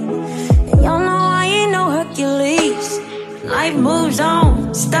me. And y'all know I ain't no Hercules. Life moves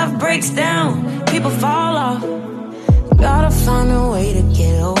on, stuff breaks down, people fall off. Gotta find a way to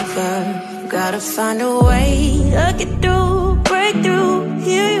get over, gotta find a way to get through, break through,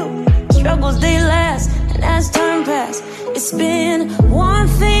 hear you. Struggles they last, and as time passes, it's been one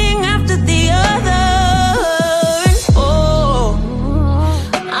thing after the other. Oh,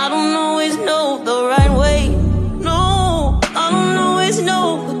 I don't always know the right way, no, I don't always know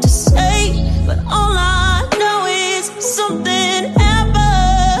what to say, but all I know is something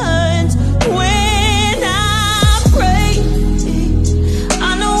happens when I pray.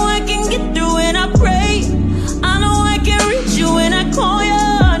 I know I can get through when I pray. I know I can reach you when I call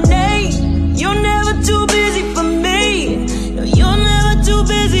your name. You're never too busy for me. No, you're never too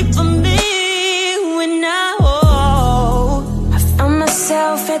busy for me. When I found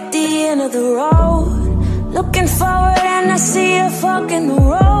myself at the end of the road, looking forward and I see a fork in the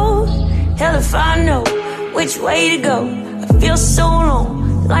road. Hell if I know which way to go. I feel so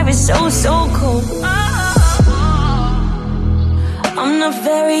alone, life is so, so cold. I'm not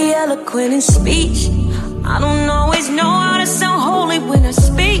very eloquent in speech, I don't always know how to sound holy when I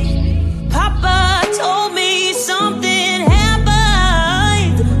speak. Papa told me something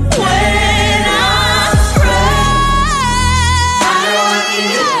happened when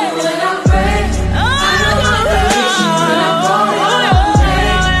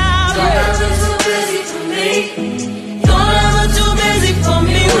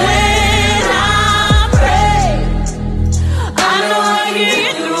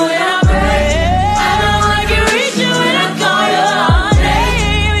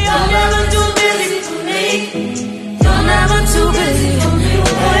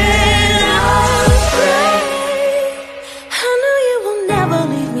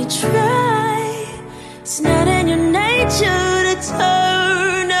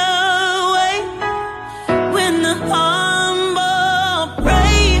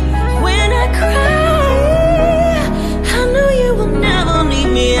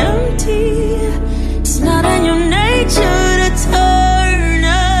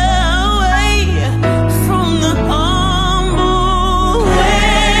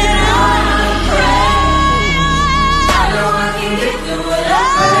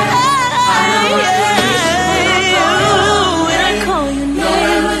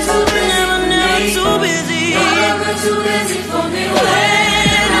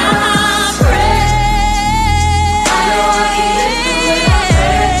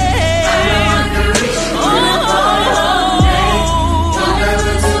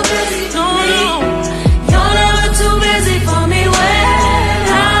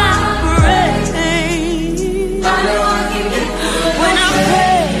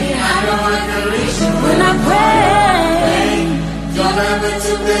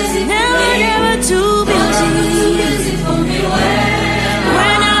never too busy for me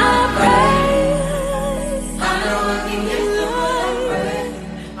when I pray. I know I can get through when I pray.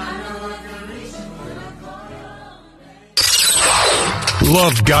 I know I can reach when I call.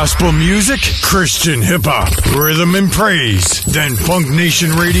 Love gospel music, Christian hip hop, rhythm and praise? Then Funk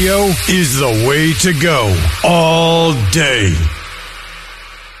Nation Radio is the way to go all day.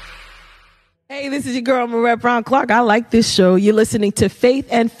 Hey, this is your girl, Marette Brown Clark. I like this show. You're listening to Faith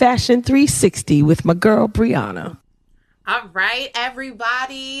and Fashion 360 with my girl, Brianna. All right,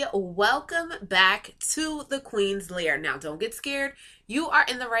 everybody. Welcome back to the Queen's Lair. Now, don't get scared. You are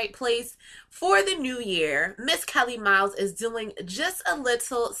in the right place. For the new year, Miss Kellie Miles is doing just a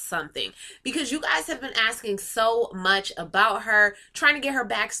little something because you guys have been asking so much about her, trying to get her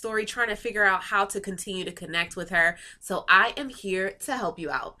backstory, trying to figure out how to continue to connect with her. So I am here to help you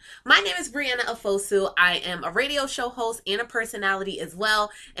out. My name is Brianna Ofosu. I am a radio show host and a personality as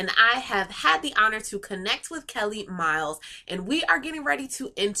well, and I have had the honor to connect with Kellie Miles, and we are getting ready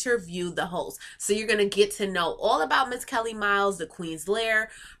to interview the host. So you're going to get to know all about Miss Kellie Miles, the Queen's Lair,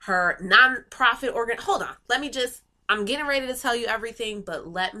 her non-profit organ. Hold on. I'm getting ready to tell you everything, but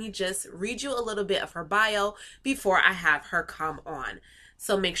let me just read you a little bit of her bio before I have her come on.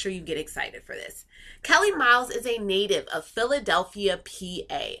 So make sure you get excited for this. Kellie Miles is a native of Philadelphia,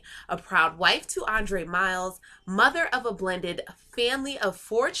 PA, a proud wife to Andre Miles, mother of a blended family of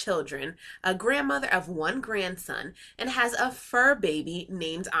 4 children, a grandmother of 1 grandson, and has a fur baby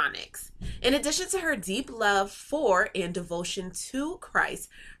named Onyx. In addition to her deep love for and devotion to Christ,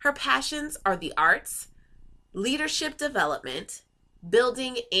 her passions are the arts, leadership development,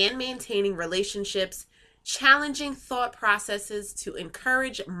 building and maintaining relationships, challenging thought processes to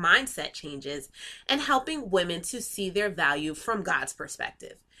encourage mindset changes, and helping women to see their value from God's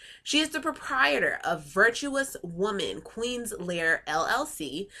perspective. She is the proprietor of Virtuous Woman Queen's Lair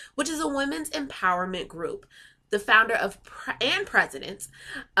LLC, which is a women's empowerment group, the founder of and president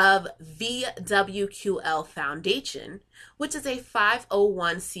of VWQL Foundation, which is a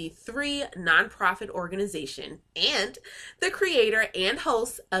 501c3 nonprofit organization, and the creator and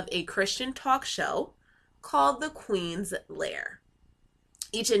host of a Christian talk show called The Queen's Lair.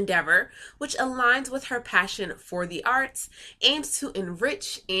 Each endeavor, which aligns with her passion for the arts, aims to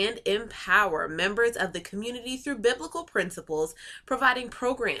enrich and empower members of the community through biblical principles, providing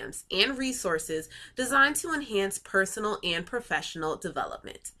programs and resources designed to enhance personal and professional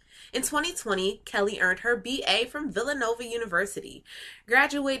development. In 2020, Kellie earned her BA from Villanova University,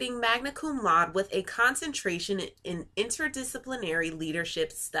 graduating magna cum laude with a concentration in interdisciplinary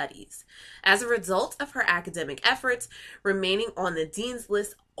leadership studies. As a result of her academic efforts, remaining on the Dean's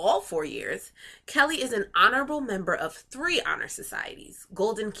List all 4 years, Kellie is an honorable member of 3 honor societies: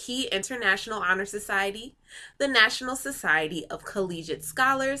 Golden Key International Honor Society, the National Society of Collegiate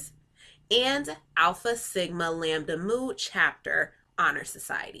Scholars, and Alpha Sigma Lambda Mu Chapter Honor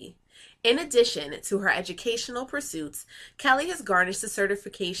Society. In addition to her educational pursuits, Kellie has garnished a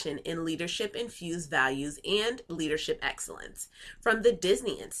certification in Leadership Infused Values and Leadership Excellence from the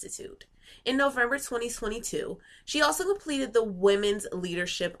Disney Institute. In November 2022, she also completed the Women's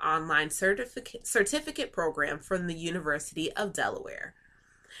Leadership Online Certificate Program from the University of Delaware.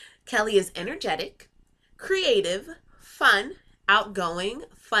 Kellie is energetic, creative, fun, outgoing,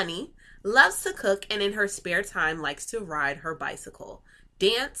 funny, loves to cook, and in her spare time likes to ride her bicycle,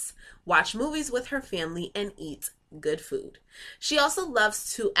 dance, watch movies with her family, and eat good food. She also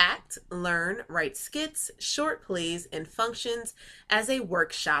loves to act, learn, write skits, short plays, and functions as a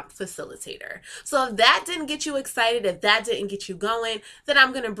workshop facilitator. So if that didn't get you excited, if that didn't get you going, then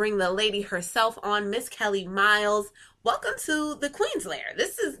I'm going to bring the lady herself on, Miss Kellie Miles. Welcome to the Queen's Lair.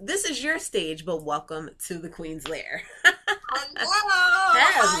 This is your stage, but welcome to the Queen's Lair. Hello.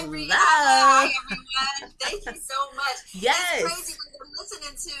 Hi, Brianna. Hi, everyone. Thank you so much. Yes. It's crazy when I'm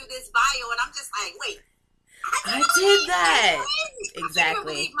listening to this bio and I'm just like, wait. I did that. I Exactly. can't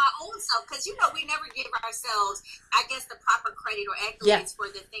believe my own self, because we never give ourselves, I guess, the proper credit or accolades for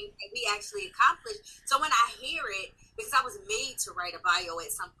the things that we actually accomplished. So when I hear it, because I was made to write a bio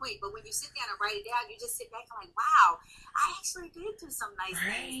at some point, but when you sit down and write it down, you just sit back and like, wow, I actually did do some nice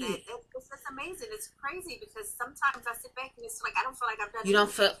things. It's just amazing. It's crazy because sometimes I sit back and it's like I don't feel like I've done. You don't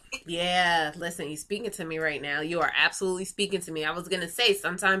feel. Yeah, listen, you're speaking to me right now. You are absolutely speaking to me. I was gonna say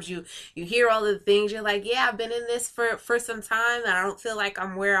sometimes you hear all of the things, you're like, yeah, I've been in this for some time and I don't feel like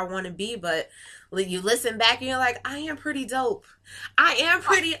I'm where I want to be, but you listen back and you're like, I am pretty dope. I am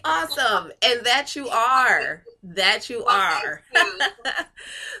pretty awesome. And that you are. That you are.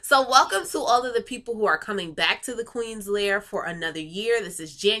 So welcome to all of the people who are coming back to the Queen's Lair for another year. This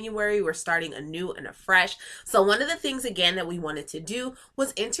is January. We're starting anew and afresh. So one of the things, again, that we wanted to do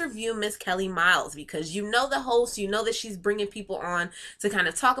was interview Miss Kellie Miles, because you know the host, you know that she's bringing people on to kind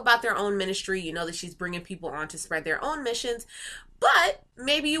of talk about their own ministry. You know that she's bringing people on to spread their own missions. But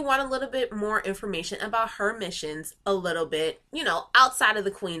maybe you want a little bit more information about her missions a little bit, you know, outside of the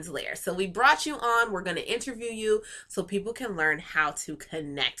Queen's Lair. So we brought you on. We're going to interview you so people can learn how to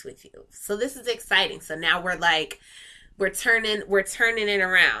connect with you. So this is exciting. So now we're turning it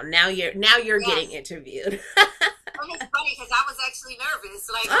around. Now you're getting interviewed. And it's funny because I was actually nervous.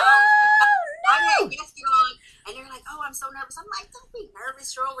 Like, no. I had guests get on, and they're like, "Oh, I'm so nervous." I'm like, "Don't be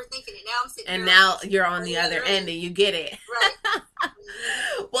nervous. You're overthinking it." Now I'm sitting. And now you're on the other end, and you get it. Right.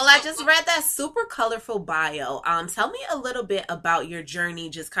 Well, I just read that super colorful bio. Tell me a little bit about your journey,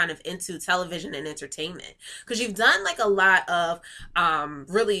 just kind of into television and entertainment, because you've done like a lot of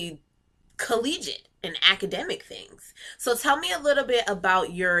really collegiate and academic things. So tell me a little bit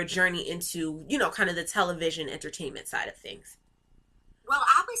about your journey into, you know, kind of the television entertainment side of things. Well,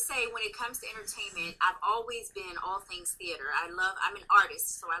 I would say when it comes to entertainment, I've always been all things theater. I'm an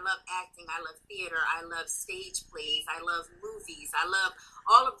artist, so I love acting, I love theater, I love stage plays, I love movies, I love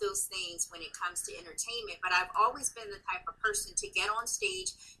all of those things when it comes to entertainment. But I've always been the type of person to get on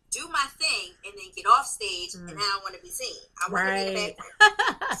stage, do my thing, and then get off stage, and then I don't want to be seen. I want to be in the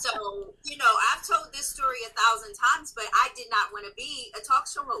background. So, you know, I've told this story 1,000 times, but I did not want to be a talk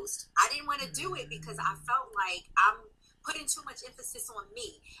show host. I didn't want to do it because I felt like I'm putting too much emphasis on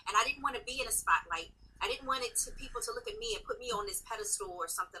me, and I didn't want to be in a spotlight. I didn't want people to look at me and put me on this pedestal or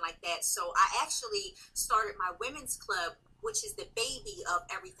something like that. So I actually started my women's club, which is the baby of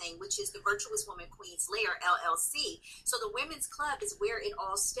everything, which is the Virtuous Woman Queen's Lair, LLC. So the women's club is where it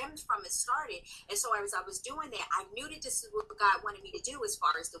all stemmed from. It started. And so as I was doing that, I knew that this is what God wanted me to do as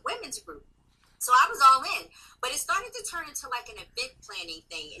far as the women's group. So I was all in, but it started to turn into like an event planning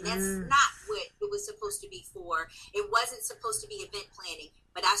thing, and that's not what it was supposed to be for. It wasn't supposed to be event planning,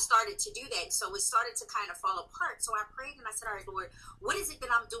 but I started to do that, and so it started to kind of fall apart. So I prayed and I said, "All right, Lord, what is it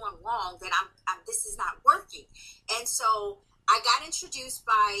that I'm doing wrong that this is not working?" And so I got introduced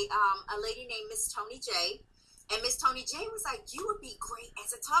by a lady named Miss Tony J, and Miss Tony J was like, "You would be great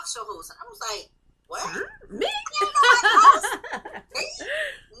as a talk show host," and I was like, "What? Me? You know, me?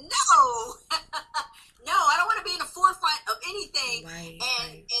 No." No, I don't want to be in the forefront of anything.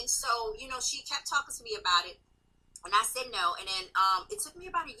 And so, you know, she kept talking to me about it, and I said no. And then it took me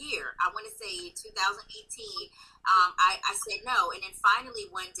about a year. I want to say 2018. I said no, and then finally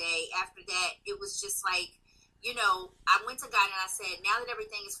one day after that, it was just like, you know, I went to God and I said, now that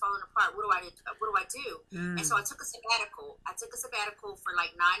everything is falling apart, what do I do? And so I took a sabbatical. I took a sabbatical for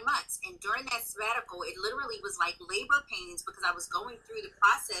like 9 months. And during that sabbatical, it literally was like labor pains because I was going through the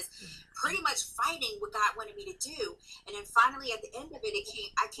process, pretty much fighting what God wanted me to do. And then finally at the end of it,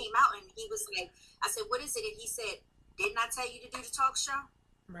 I came out and he was like, I said, what is it? And he said, didn't I tell you to do the talk show?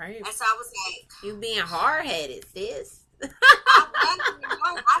 Right. And so I was like, you being hard-headed, sis.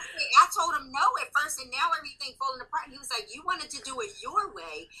 I told him no at first, and now everything falling apart. And he was like, "You wanted to do it your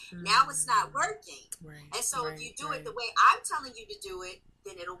way. Now it's not working." Right, and so if you do it the way I'm telling you to do it,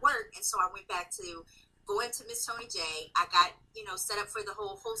 then it'll work. And so I went back to going to Miss Tony J. I got, you know, set up for the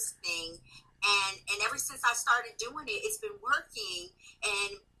whole host thing, and ever since I started doing it, it's been working,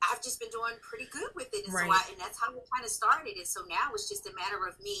 and I've just been doing pretty good with it. And so and that's how it kind of started. And so now it's just a matter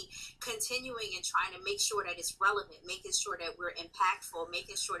of me continuing and trying to make sure that it's relevant, making sure that we're impactful,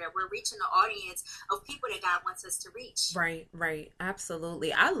 making sure that we're reaching the audience of people that God wants us to reach. Right.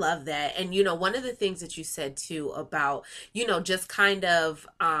 Absolutely. I love that. And, you know, one of the things that you said too about, you know, just kind of,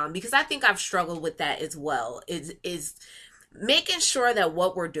 because I think I've struggled with that as well, is making sure that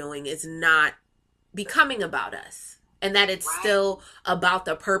what we're doing is not becoming about us. And that it's still about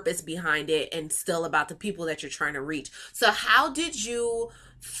the purpose behind it and still about the people that you're trying to reach. So how did you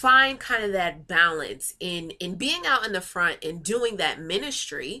find kind of that balance in being out in the front and doing that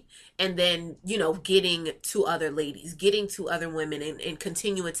ministry and then, you know, getting to other ladies, getting to other women and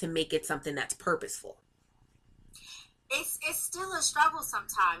continuing to make it something that's purposeful? It's still a struggle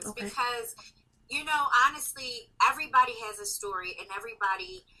sometimes because, you know, honestly, everybody has a story and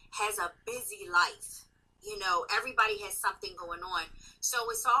everybody has a busy life. You know, everybody has something going on. So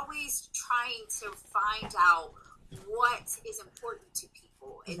it's always trying to find out what is important to people.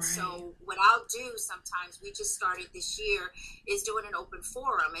 powerful. And so what I'll do sometimes, we just started this year, is doing an open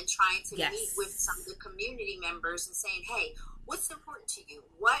forum and trying to meet with some of the community members and saying, hey, what's important to you?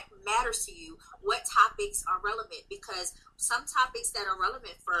 What matters to you? What topics are relevant? Because some topics that are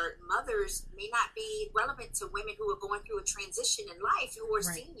relevant for mothers may not be relevant to women who are going through a transition in life, who are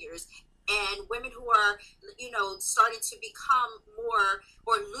seniors, and women who are, starting to become more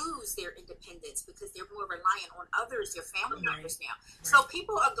or lose their independence because they're more reliant on others, their family members now. So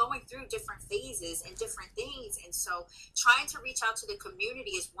people are going through different phases and different things. And so trying to reach out to the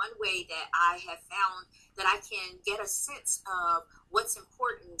community is one way that I have found that I can get a sense of what's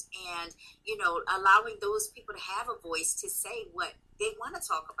important and, allowing those people to have a voice to say what they want to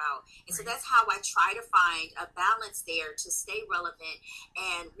talk about. And so that's how I try to find a balance there to stay relevant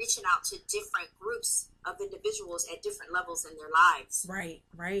and reaching out to different groups of individuals at different levels in their lives.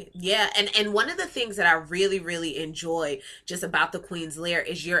 Right. Yeah. And one of the things that I really, really enjoy just about the Queen's Lair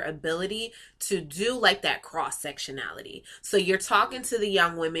is your ability to do like that cross-sectionality. So you're talking to the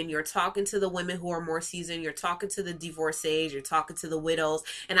young women, you're talking to the women who are more seasoned, you're talking to the divorcees, you're talking to the widows.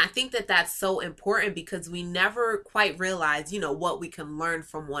 And I think that that's so important because we never quite realize, what we can learn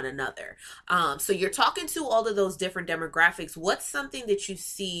from one another. So you're talking to all of those different demographics. What's something that you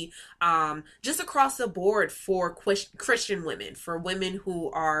see just across the board for Christian women, for women who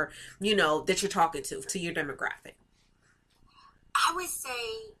are, that you're talking to your demographic? I would say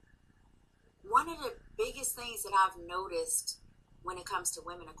one of the biggest things that I've noticed when it comes to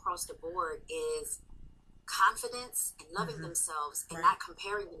women across the board is confidence and loving themselves and not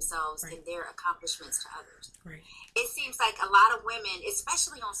comparing themselves and their accomplishments to others. It seems like a lot of women,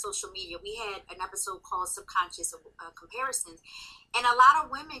 especially on social media, we had an episode called Subconscious Comparisons, and a lot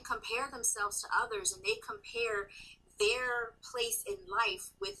of women compare themselves to others and they compare their place in life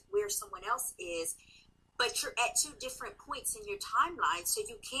with where someone else is. But you're at two different points in your timeline, so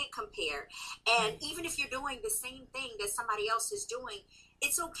you can't compare. And even if you're doing the same thing that somebody else is doing,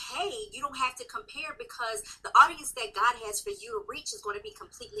 it's okay. You don't have to compare because the audience that God has for you to reach is going to be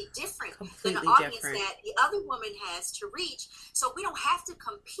completely different than the audience that the other woman has to reach. So we don't have to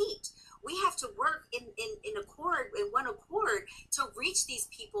compete. We have to work in one accord to reach these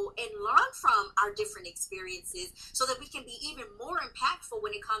people and learn from our different experiences so that we can be even more impactful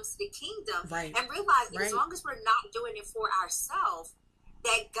when it comes to the kingdom and realize that as long as we're not doing it for ourselves,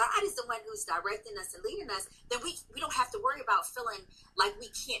 that God is the one who's directing us and leading us, then we don't have to worry about feeling like we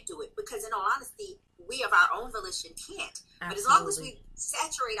can't do it, because in all honesty, we of our own volition can't. But as long as we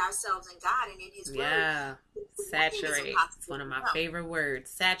saturate ourselves in God and in His Word, saturate. It's one of my favorite words.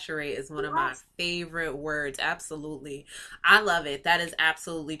 Saturate is one of my favorite words. Absolutely. I love it. That is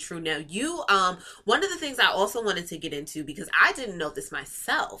absolutely true. Now, you, one of the things I also wanted to get into, because I didn't know this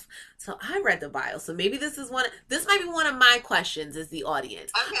myself, so I read the bio. So maybe this might be one of my questions as the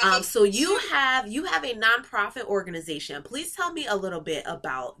audience. Okay. So you have a nonprofit organization. Please tell me a little bit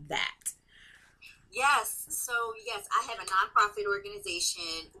about that. Yes. So, yes, I have a nonprofit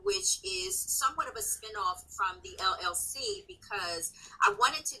organization, which is somewhat of a spinoff from the LLC, because I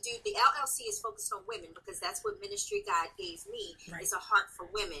wanted to do, the LLC is focused on women because that's what ministry God gave me, is a heart for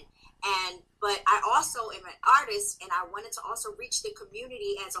women. But I also am an artist, and I wanted to also reach the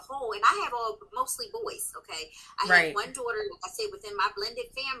community as a whole. And I have mostly boys, okay? I have one daughter, like I say, within my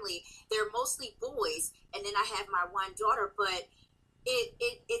blended family, they're mostly boys. And then I have my one daughter, but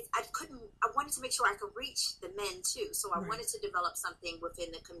I wanted to make sure I could reach the men too. So I wanted to develop something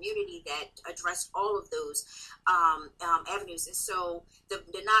within the community that addressed all of those avenues. And so the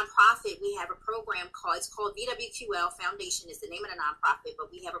nonprofit, we have a program it's called VWQL Foundation is the name of the nonprofit,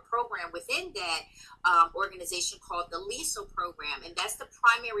 but we have a program within that organization called the LISO program. And that's the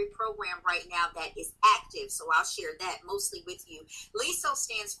primary program right now that is active. So I'll share that mostly with you. LISO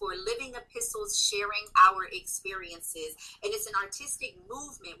stands for Living Epistles Sharing Our Experiences. And it's an artistic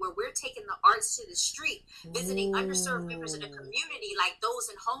movement where we're taking the arts to the street, visiting underserved members of the community, like those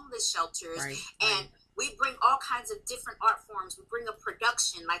in homeless shelters. And we bring all kinds of different art forms. We bring a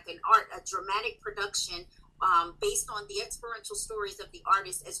production, like a dramatic production, based on the experiential stories of the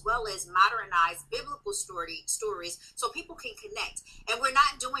artist, as well as modernized biblical stories, so people can connect. And we're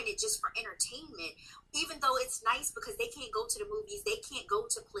not doing it just for entertainment, even though it's nice because they can't go to the movies, they can't go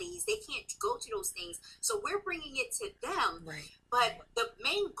to plays, they can't go to those things. So we're bringing it to them. But the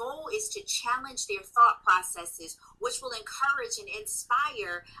main goal is to challenge their thought processes, which will encourage and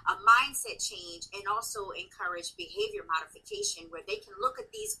inspire a mindset change and also encourage behavior modification, where they can look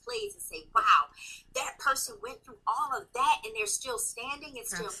at these plays and say, wow, that person went through all of that and they're still standing and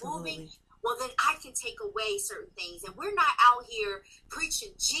still moving. Well, then I can take away certain things. And we're not out here preaching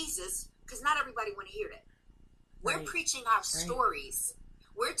Jesus, because not everybody want to hear that. We're preaching our stories.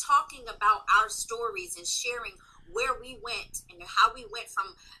 We're talking about our stories and sharing where we went and how we went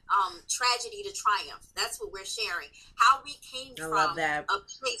from tragedy to triumph. That's what we're sharing. How we came from a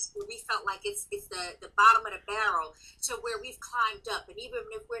place where we felt like it's the bottom of the barrel to where we've climbed up. And even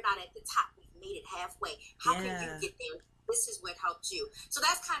if we're not at the top, we've made it halfway. How can you get there? This is what helped you. So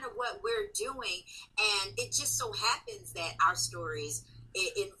that's kind of what we're doing. And it just so happens that our stories,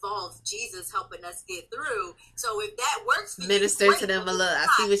 it involves Jesus helping us get through. So if that works for Minister you, to them a little. I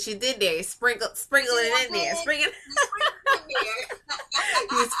see what you did there. Sprinkle it in there.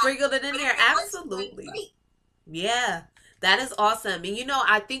 You sprinkled it in there. Absolutely. Yeah. That is awesome. And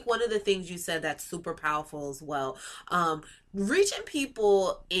I think one of the things you said that's super powerful as well, reaching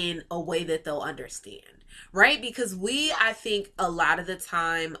people in a way that they'll understand. Right? Because I think a lot of the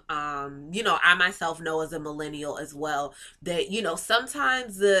time, I myself know as a millennial as well that,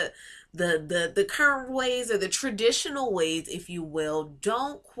 sometimes the current ways or the traditional ways, if you will,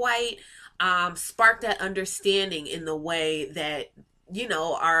 don't quite spark that understanding in the way that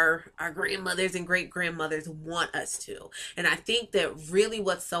our grandmothers and great grandmothers want us to. And I think that really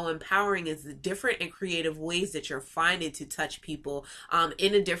what's so empowering is the different and creative ways that you're finding to touch people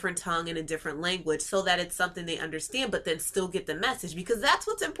in a different tongue, in a different language, so that it's something they understand, but then still get the message, because that's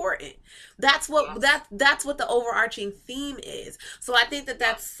what's important. That's what that's what the overarching theme is. So I think that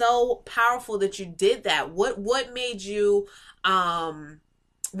that's so powerful that you did that. What made you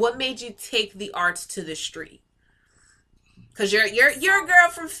take the arts to the street? Because you're a girl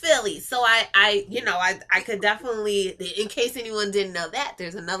from Philly, so I could definitely, in case anyone didn't know that,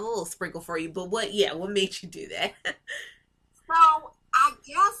 there's another little sprinkle for you. But what made you do that? So I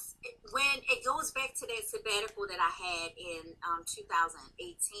guess when it goes back to that sabbatical that I had in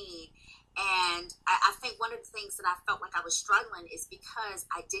 2018, and I think one of the things that I felt like I was struggling is because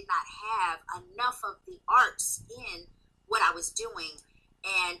I did not have enough of the arts in what I was doing.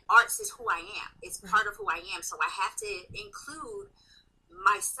 And arts is who I am. It's part of who I am. So I have to include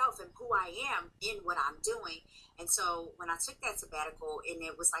myself and who I am in what I'm doing. And so when I took that sabbatical, and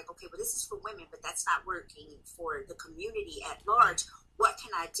it was like, okay, well, this is for women, but that's not working for the community at large. What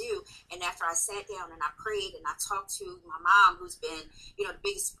can I do? And after I sat down and I prayed and I talked to my mom, who's been, the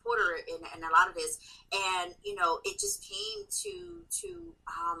biggest supporter in a lot of this, and it just came to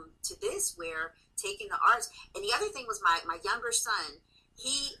this, where taking the arts. And the other thing was my younger son.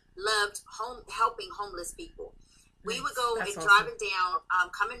 He loved helping homeless people. We would go driving down,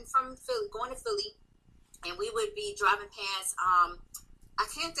 coming from Philly, going to Philly, and we would be driving past. I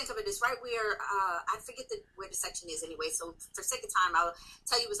can't think of it. It's right where I forget where the section is anyway. So for sake of time, I'll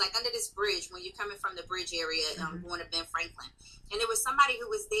tell you, it was like under this bridge when you're coming from the bridge area, going to Ben Franklin. And there was somebody who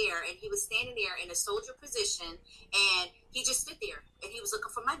was there, and he was standing there in a soldier position, and he just stood there, and he was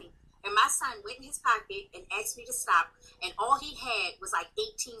looking for money. And my son went in his pocket and asked me to stop, and all he had was like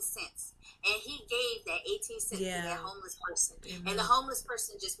 18 cents. And he gave that 18 cents to that homeless person. Mm-hmm. And the homeless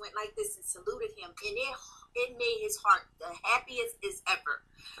person just went like this and saluted him. And it made his heart the happiest as ever.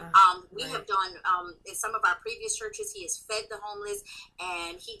 We have done, in some of our previous churches, he has fed the homeless,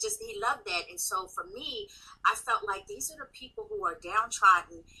 and he loved that. And so for me, I felt like these are the people who are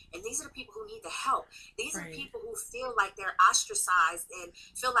downtrodden, and these are the people who need the help. These are the people who feel like they're ostracized and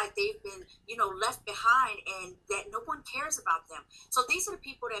feel like they've been, left behind, and that no one cares about them. So these are the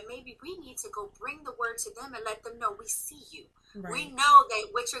people that maybe we need to go bring the word to them and let them know we see you. Right. We know that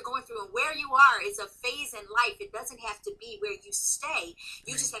what you're going through and where you are is a phase in life. It doesn't have to be where you stay.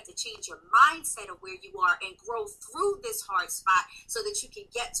 You just have to change your mindset of where you are and grow through this hard spot so that you can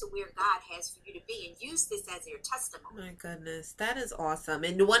get to where God has for you to be, and use this as your testimony. My goodness, that is awesome.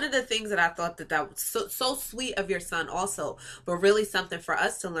 And one of the things that I thought that was so sweet of your son also, but really something for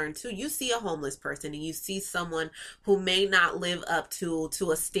us to learn too. You see a homeless person, and you see someone who may not live up to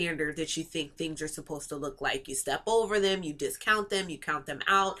a standard that you think things are supposed to look like. You step over them, you discount them, you count them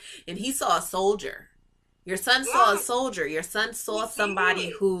out, and he saw a soldier. Your son saw a soldier. Your son saw somebody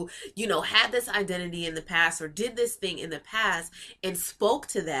who, had this identity in the past or did this thing in the past and spoke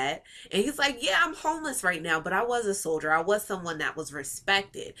to that. And he's like, yeah, I'm homeless right now, but I was a soldier. I was someone that was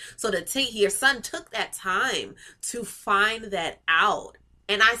respected. So your son took that time to find that out.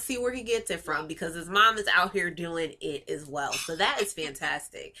 And I see where he gets it from, because his mom is out here doing it as well. So that is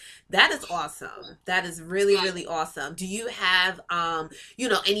fantastic. That is awesome. That is really, really awesome. Do you have,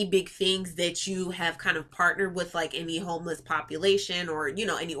 any big things that you have kind of partnered with, like any homeless population or,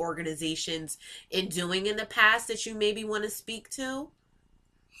 any organizations in doing in the past that you maybe want to speak to?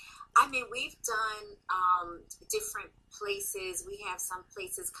 I mean, we've done different places. We have some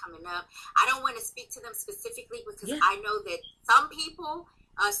places coming up. I don't want to speak to them specifically because I know that some people,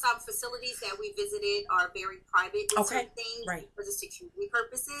 some facilities that we visited are very private with certain things for the security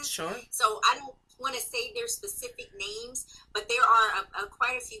purposes. Sure. So I don't want to say their specific names, but there are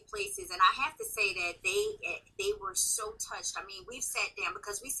quite a few places, and I have to say that they were so touched. I mean, we've sat down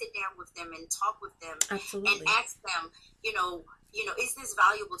because we sit down with them and talk with them and ask them, you know, is this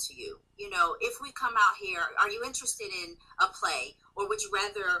valuable to you? You know, if we come out here, are you interested in a play, or would you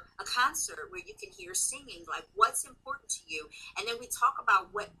rather a concert where you can hear singing? Like, what's important to you? And then we talk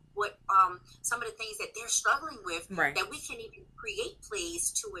about what some of the things that they're struggling with that we can even create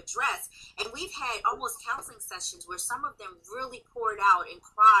plays to address. And we've had almost counseling sessions where some of them really poured out and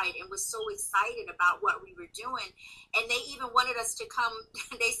cried and was so excited about what we were doing. And they even wanted us to come.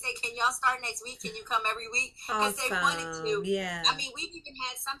 They said, can y'all start next week? Can you come every week? Because they wanted to. Yeah. I mean, we've even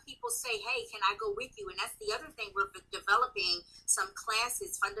had some people say, hey, can I go with you? And that's the other thing. We're developing some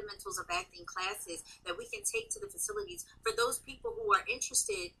classes, fundamentals of acting classes that we can take to the facilities for those people who are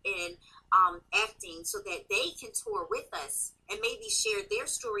interested in acting, so that they can tour with us and maybe share their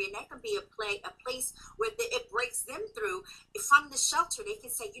story. And that can be a place where it breaks them through from the shelter. They can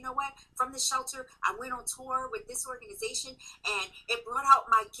say, you know what, from the shelter, I went on tour with this organization and it brought out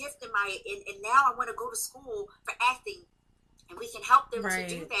my gift and now I want to go to school for acting. And we can help them to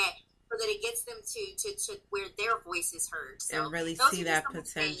do that so that it gets them to where their voice is heard. So and really see that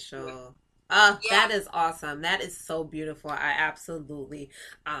potential. That is awesome. That is so beautiful. I absolutely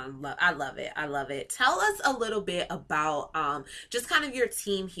I love it. I love it. Tell us a little bit about just kind of your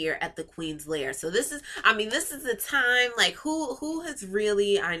team here at the Queen's Lair. So this is the time, like who has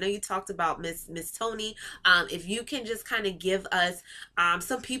really, I know you talked about Miss Tony. If you can just kind of give us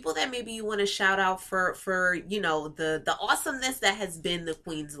some people that maybe you want to shout out for you know, the awesomeness that has been the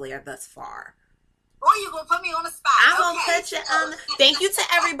Queen's Lair thus far. Or you're going to put me on the spot. I'm going to put you on. Thank you to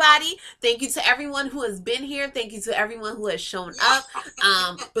everybody. Thank you to everyone who has been here. Thank you to everyone who has shown up.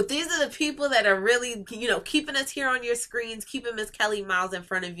 But these are the people that are really, you know, keeping us here on your screens, keeping Miss Kellie Miles in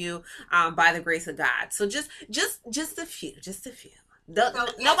front of you by the grace of God. So just a few.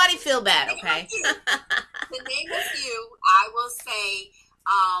 Nobody feel bad, okay? To name a few, I will say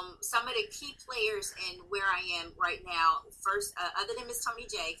some of the key players in where I am right now. First, other than Miss Tony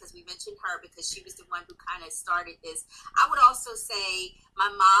J, because we mentioned her because she was the one who kind of started this. I would also say my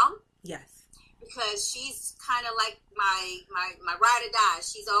mom. Yes. Because she's kind of like my ride or die.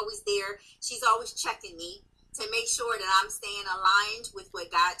 She's always there. She's always checking me to make sure that I'm staying aligned with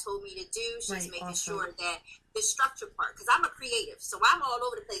what God told me to do. She's making sure that the structure part, because I'm a creative, so I'm all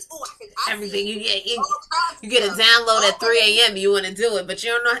over the place. Oh, I everything you get a download at 3 a.m. You want to do it, but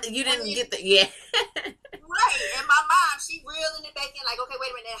you don't know. You didn't get the Right, and my mom, she reeling it back in like, okay,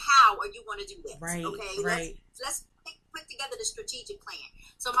 wait a minute, how are you going to do this? Right, okay, let's put together the strategic plan.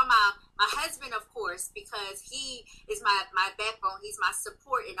 So my mom, my husband, of course, because he is my backbone. He's my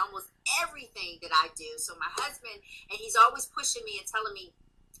support in almost everything that I do. So my husband, and he's always pushing me and telling me,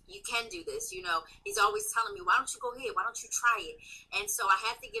 you can do this, you know. He's always telling me, why don't you go ahead? Why don't you try it? And so I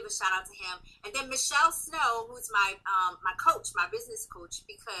have to give a shout out to him. And then Michelle Snow, who's my coach, my business coach,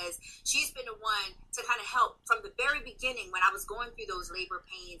 because she's been the one to kind of help from the very beginning when I was going through those labor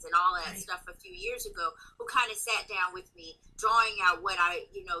pains and all that stuff a few years ago, who kind of sat down with me, drawing out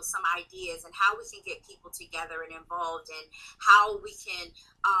some ideas and how we can get people together and involved and how we can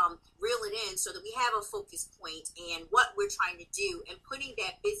reel it in so that we have a focus point and what we're trying to do and putting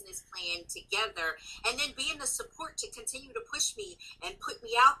that business plan together, and then being the support to continue to push me and put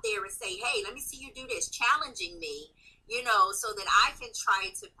me out there and say, hey, let me see you do this, challenging me, you know, so that I can try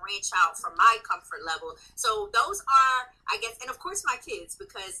to branch out from my comfort level. So those are, I guess, and of course my kids,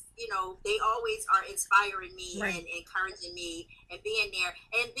 because, you know, they always are inspiring me and encouraging me and being there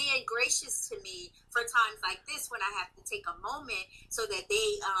and being gracious to me for times like this when I have to take a moment so that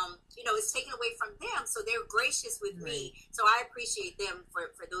they, it's taken away from them. So they're gracious with me. So I appreciate them for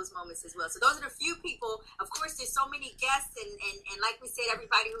those moments as well. So those are the few people. Of course, there's so many guests and like we said,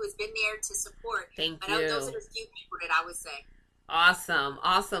 everybody who has been there to support. Thank you. Those are the few people that I would say. Awesome.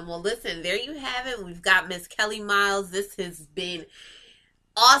 Well, listen, there you have it. We've got Miss Kellie Miles. This has been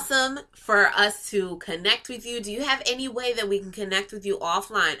awesome for us to connect with you. Do you have any way that we can connect with you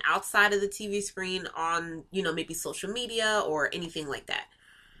offline outside of the TV screen on, maybe social media or anything like that?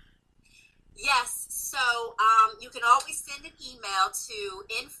 Yes. So you can always send an email to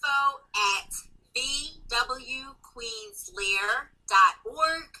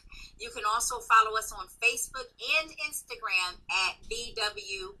info@bwqueenslair.org. You can also follow us on Facebook and Instagram at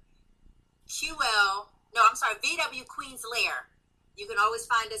VW Queens Lair. You can always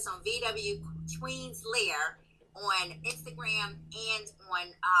find us on VW Queens Lair on Instagram and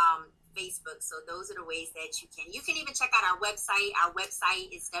on Facebook. So those are the ways that you can. You can even check out our website. Our website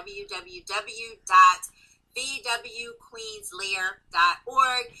is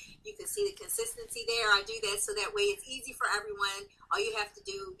www.vwqueenslair.org. You can see the consistency there. I do that so that way it's easy for everyone. All you have to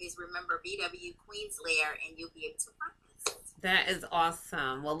do is remember VW Queens Lair, and you'll be able to find us. That is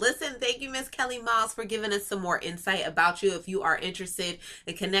awesome. Well, listen, thank you, Miss Kellie Miles, for giving us some more insight about you. If you are interested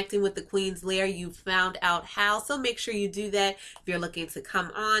in connecting with the Queen's Lair, you found out how, so make sure you do that. If you're looking to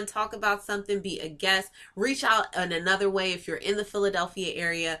come on, talk about something, be a guest, reach out in another way. If you're in the Philadelphia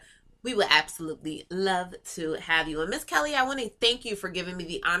area, we would absolutely love to have you. And Miss Kellie, I want to thank you for giving me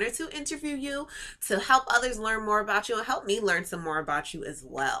the honor to interview you, to help others learn more about you, and help me learn some more about you as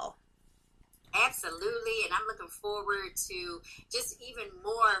well. Absolutely, and I'm looking forward to just even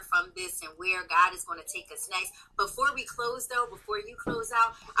more from this and where God is going to take us next. Before we close, though, before you close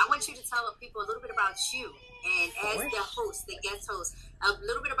out, I want you to tell people a little bit about you, and as the host, the guest host, a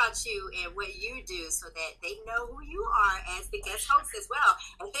little bit about you and what you do so that they know who you are as the guest host as well.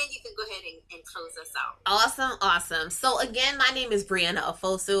 And then you can go ahead and close us out. Awesome. So again, my name is Brianna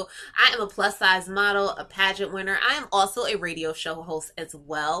Ofosu. I am a plus size model, a pageant winner. I am also a radio show host as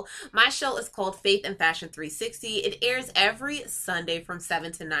well. My show is called Faith and Fashion 360. It airs every Sunday from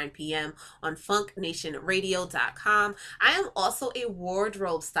 7 to 9 p.m. on funknationradio.com. I am also a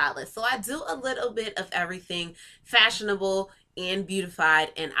wardrobe stylist, so I do a little bit of everything fashionable and beautified,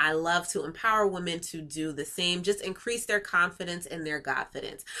 and I love to empower women to do the same, just increase their confidence and their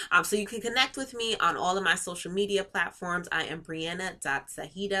godfidence. So you can connect with me on all of my social media platforms. I am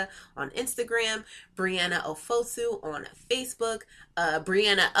Brianna.Zahida on Instagram, Brianna Ofosu on Facebook,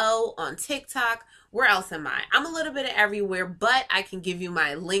 Brianna O on TikTok. Where else am I? I'm a little bit of everywhere, but I can give you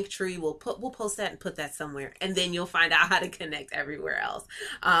my link tree. We'll post that and put that somewhere, and then you'll find out how to connect everywhere else.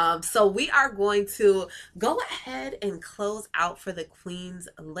 So we are going to go ahead and close out for the Queen's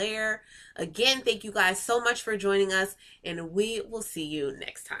Lair. Again, thank you guys so much for joining us, and we will see you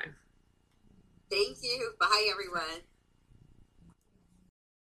next time. Thank you. Bye, everyone.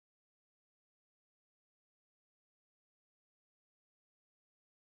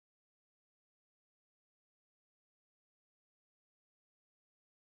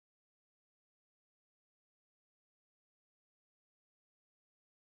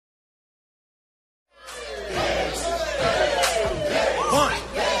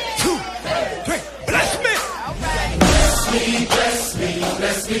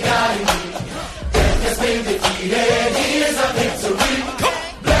 Bless me, God, in me. Death has been defeated. He is a victory.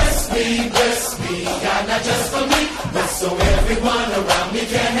 Bless me, God, not just for me, but so everyone around me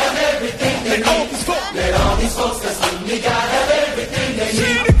can have everything they need. Let all these folks that's with me, God, have everything they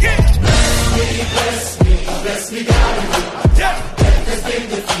need. Bless me, God, in me. Death has been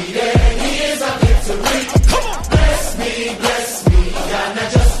defeated. He is a victory. Bless me, God,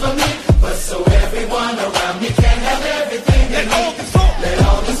 not just for me, but so everyone around me can have everything they need. Let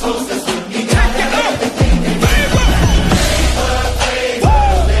all these folks that's with me have everything they need. Favor,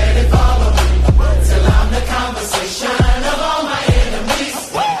 let it follow me till I'm the conversation of all my enemies.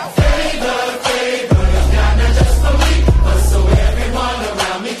 Favor, God, not just for me, but so everyone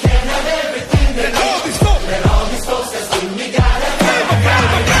around me can have everything they need. Let all these folks that's with me God have everything they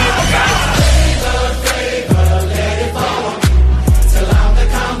need. Favor, let it follow me till I'm the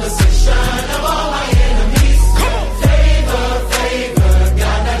conversation of all my enemies. Favor,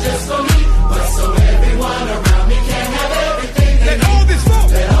 God, not just for me, but so everyone around me can have everything they need. Let all these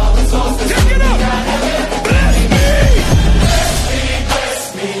folks that's with me God have everything they need. Bless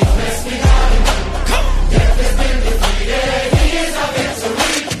me, God, in me. Death has been defeated. He is our victory.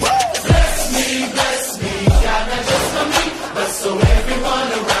 Bless me, God, not just for me, but so everyone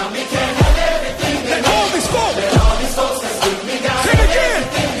around me can have everything they need. Let all these folks that's with me God have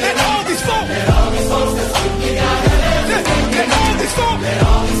everything they need. Let all these folks that's with me God have everything they need. Let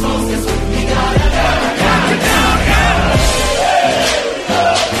all these folks that's with me God have everything they need.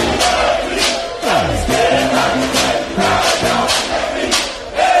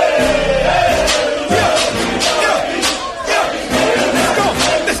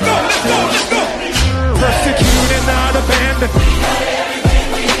 Persecuted, not abandoned.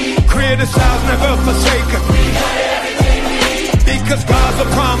 Criticized, never forsaken. Because God's a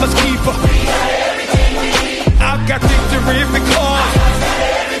promise keeper. I've got victory because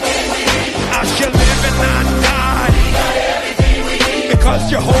I shall live and not die. Because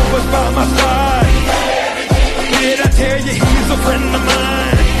Jehovah's by my side. Did I tell you he's a friend of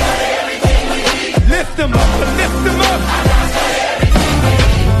mine? Lift him up and lift him up.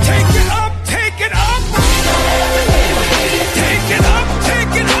 Take it up, take it up. Take it up.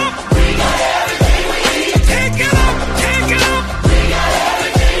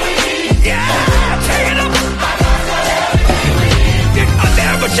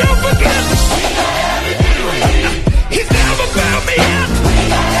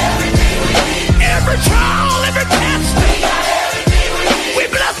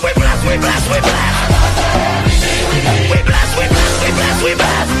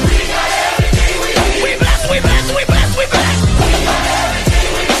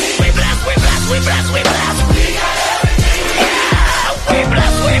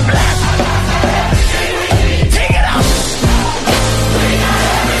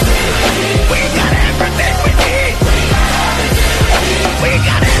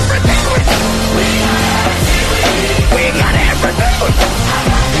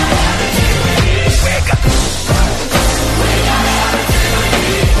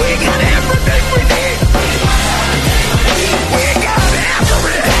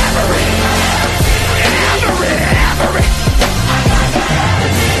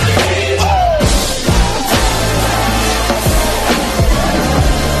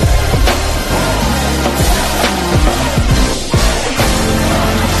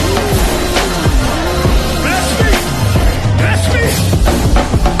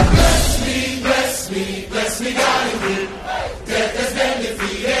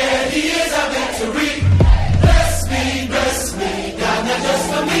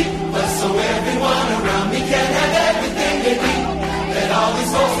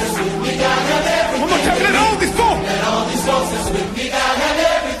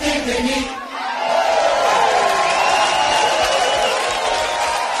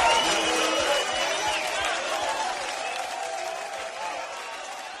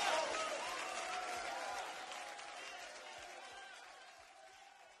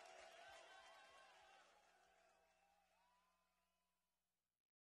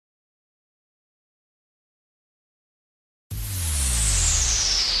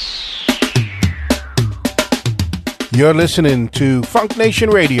 You're listening to Funk Nation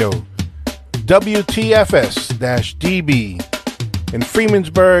Radio, WTFS-DB in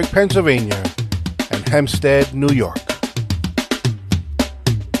Freemansburg, Pennsylvania, and Hempstead, New York.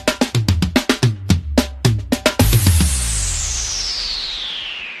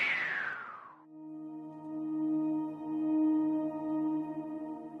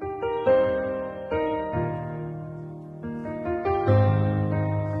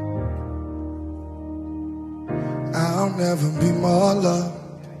 I'll never be more loved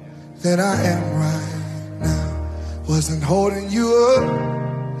than I am right now. Wasn't holding you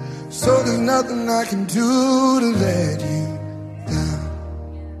up, so there's nothing I can do to let you down.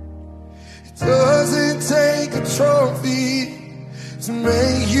 It doesn't take a trophy to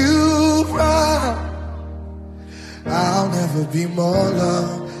make you proud. I'll never be more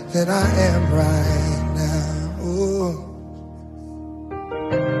loved than I am right now. Ooh.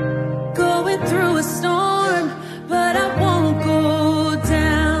 Going through a storm, but I won't go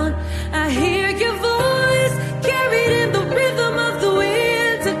down. I hear your voice carried in the rhythm of the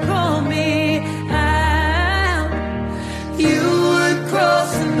wind to call me out. You would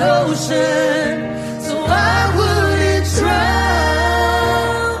cross an ocean so I wouldn't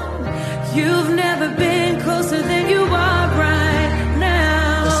drown. You've never been closer than you are right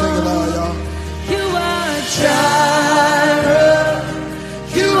now. Let's sing it loud, y'all. You are Jireh.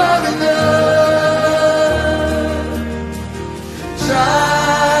 You are enough.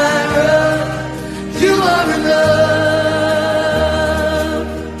 Jireh, you are enough.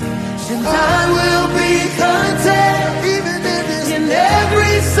 And I will be content even in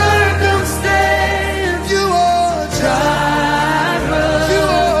every circumstance. You are Jireh.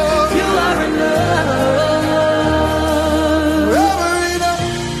 You are enough. Forever enough,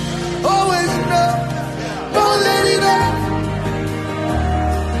 always enough, more than enough.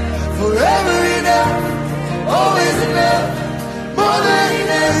 Forever enough, always enough, more than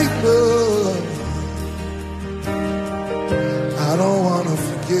enough. I don't wanna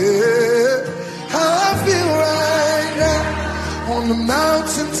forget how I feel right now on the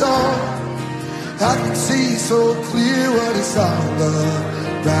mountaintop. I can see so clear what it's all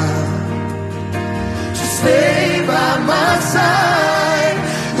about. Just stay by my side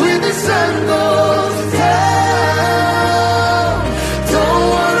when the sun goes down. Don't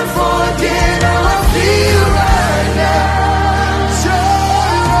wanna forget how I feel right now.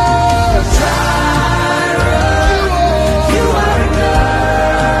 Jireh, you are enough.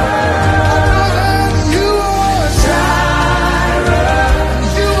 You are Jireh,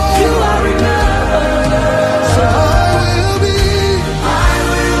 you are enough. So I will be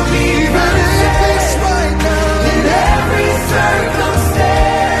even if it's right now in every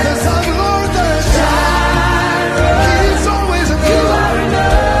circumstance. 'Cause I've learned that Jireh, He's always enough. You are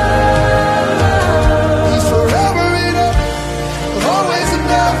enough. He's forever enough, always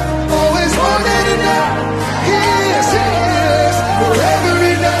enough, always more than enough. He is forever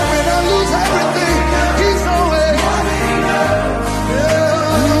enough. When I lose everything, He's always more than enough.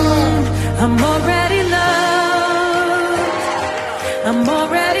 Yeah. I'm already loved. I'm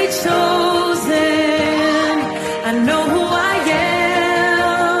already chosen. I know who I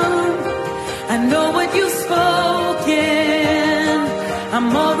am. I know what you've spoken. I'm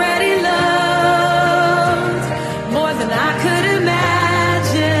already loved more than I could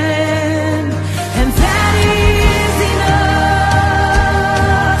imagine. And that is enough.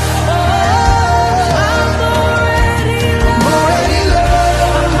 Oh, I'm already loved.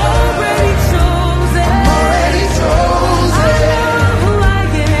 I'm already chosen. I'm already chosen. I know who I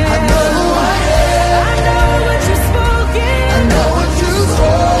am. I know who I am. I know what you've spoken. I know what you've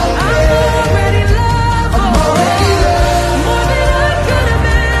spoken. I'm already loved. I'm already loved. More than I could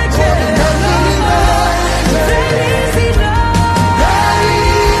imagine.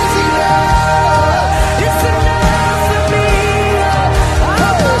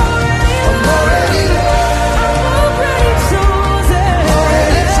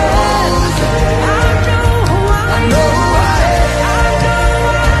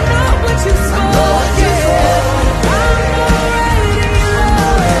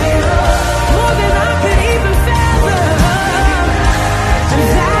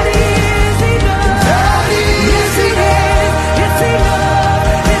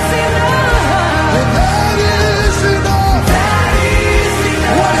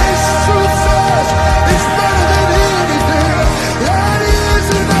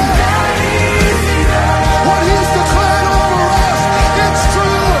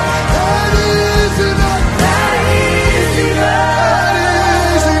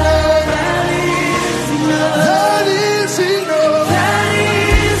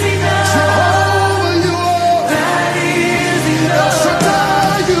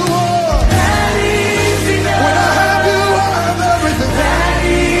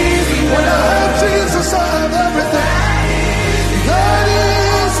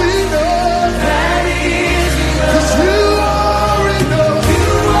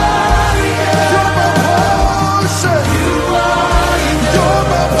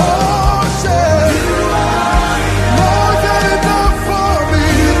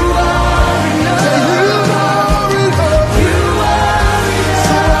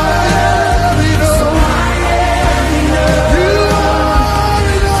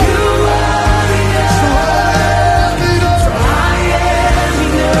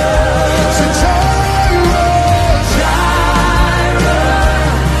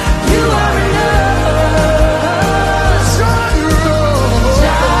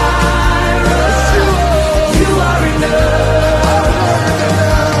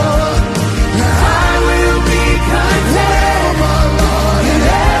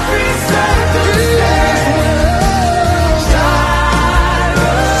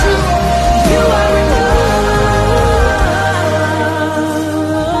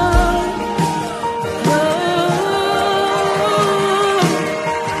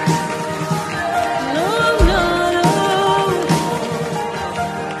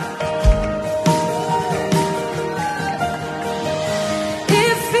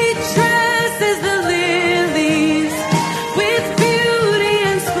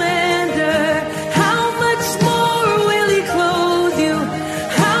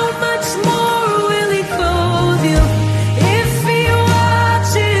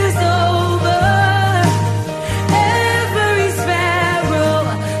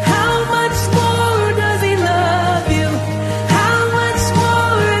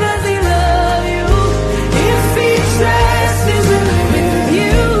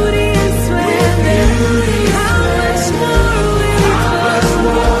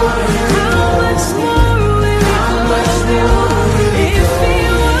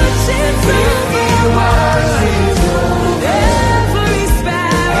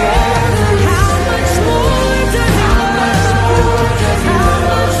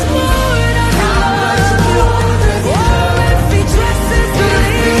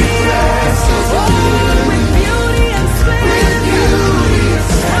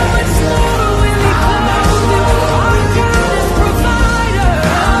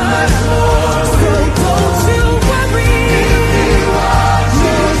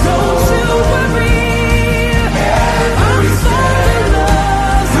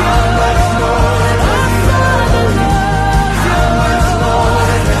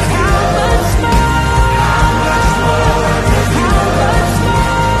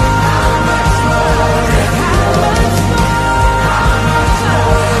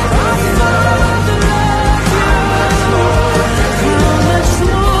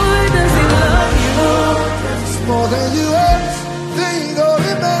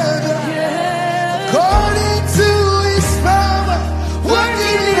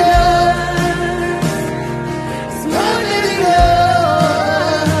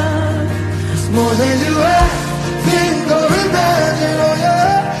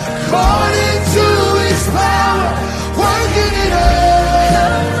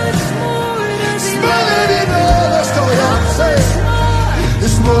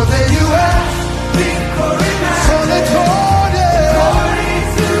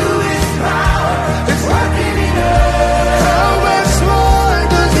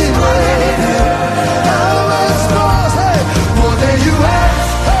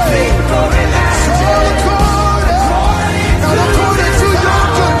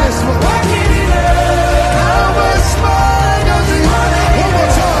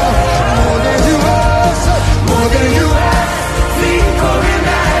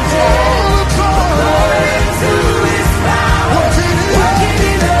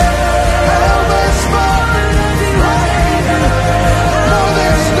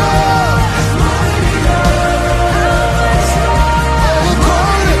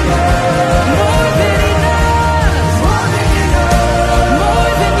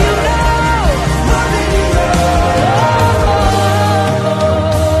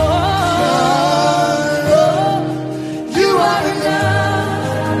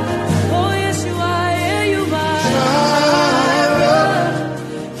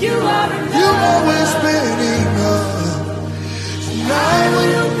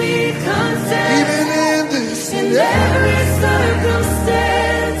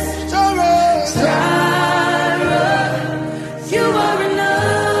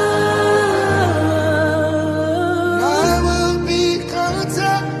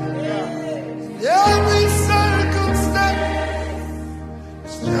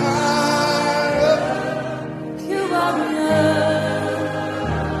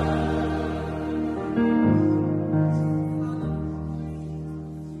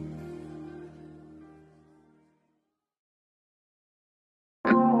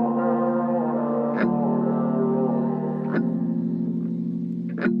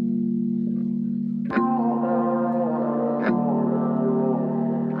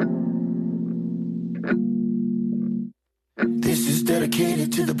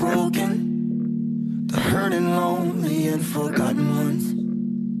 dedicated to the broken, the hurt and lonely and forgotten ones.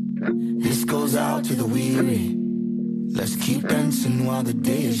 This goes out to the weary. Let's keep dancing while the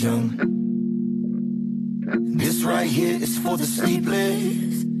day is young. This right here is for the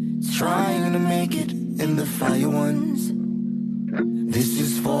sleepless, trying to make it in the fire ones. This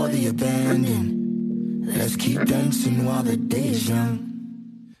is for the abandoned. Let's keep dancing while the day is young.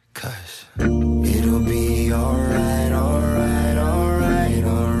 'Cause it'll be alright, alright, alright,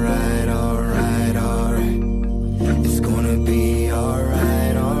 alright, alright, alright. It's gonna be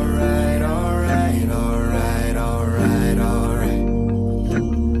alright, alright, alright, alright, alright, alright.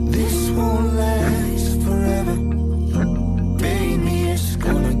 This won't last forever. Baby, it's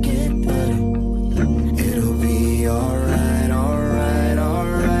gonna get better. It'll be alright, alright,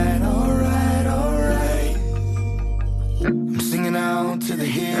 alright, alright, alright. I'm singing out to the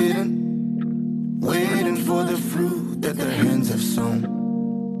hidden, waiting for the fruit that their hands have sown.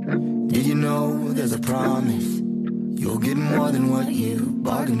 Did you know there's a promise? You'll get more than what you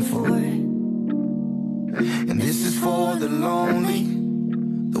bargained for. And this is for the lonely,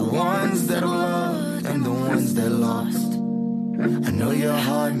 the ones that are loved and the ones that lost. I know your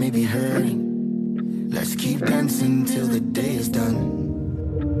heart may be hurting. Let's keep dancing till the day is done.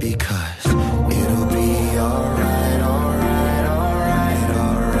 Because it'll be alright, alright, alright,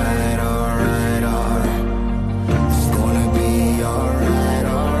 alright, alright, alright. It's gonna be alright,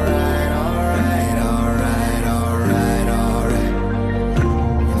 alright, alright, alright, alright, alright.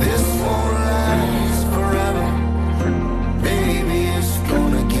 This won't last forever. Baby, it's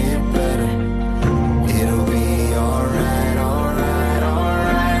gonna get better. It'll be alright, alright,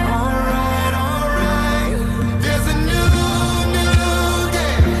 alright, alright, alright. There's a new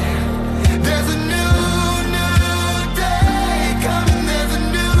day. There's a new day coming. There's a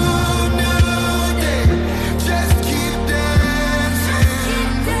new day. Just keep dancing.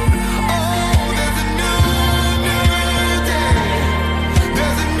 Oh, there's a new day.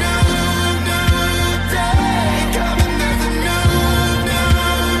 There's a new day coming. There's a new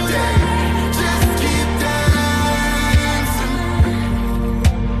day. Just keep dancing.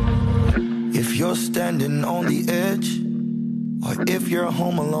 If you're standing on the edge, or if you're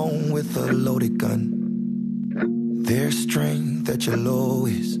home alone with a loaded gun, there's strength at your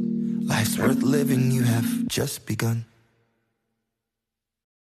lowest. Life's worth living, you have just begun.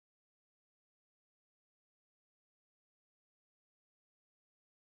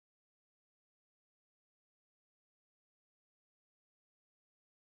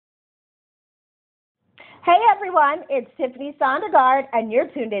 Hey everyone, it's Tiffany Sondergaard, and you're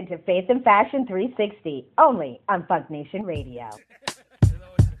tuned into Faith and Fashion 360, only on Funk Nation Radio.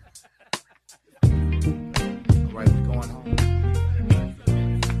 All right, we're going home.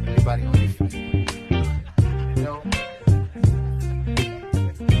 Everybody on your feet. You know,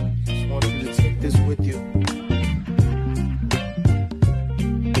 just want you to take this with you.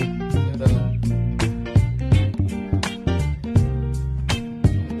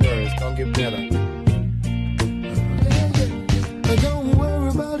 It's gonna get better. Don't worry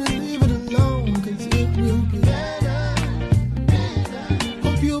about it, leave it alone, 'cause it will be better.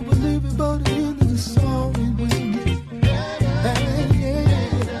 Hope you believe it by the end of the song, it will get better.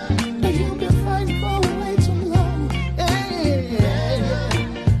 You've been fighting for way too long.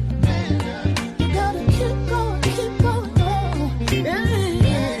 You gotta keep going,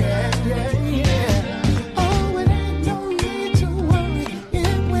 Oh, it ain't no need to worry,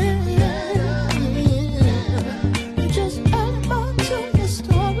 it will.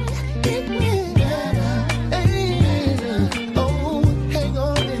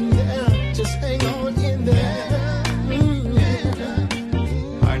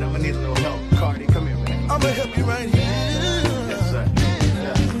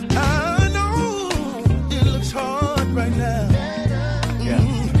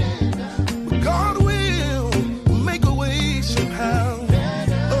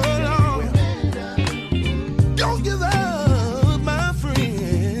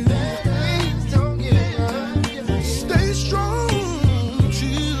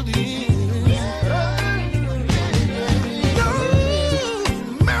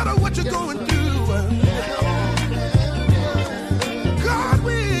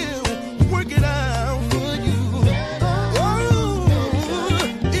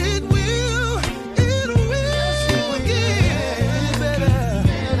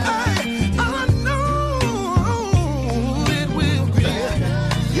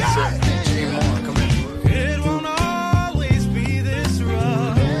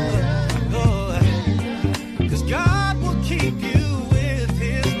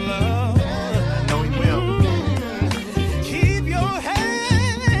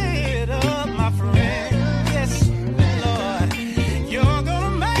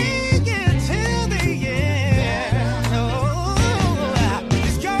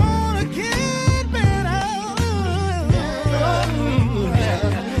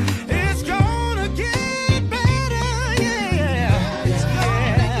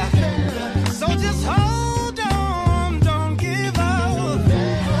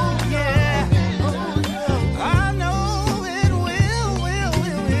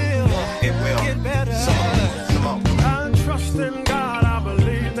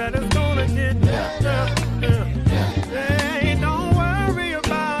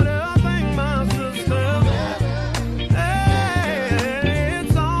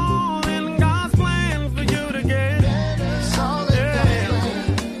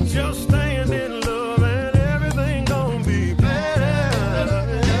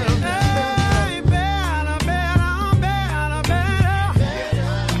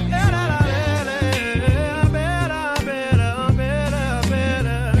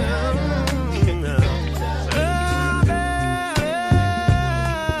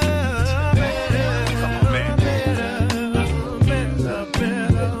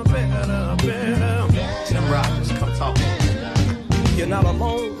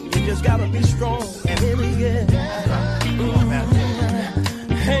 just gotta be strong and in the end.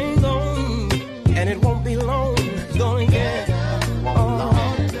 Hang on, and it won't be long. It's gonna get.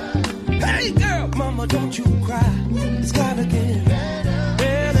 Hey girl, mama, don't you cry. It's gotta get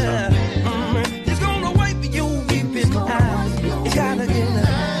better. It's gonna wipe your weeping eyes. It's gotta get.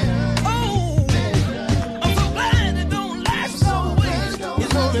 Oh, I'm so glad it don't last always.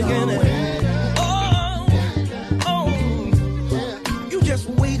 It's gonna get. Just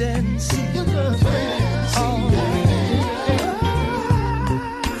wait and see.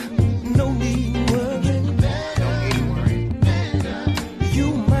 No need worrying. You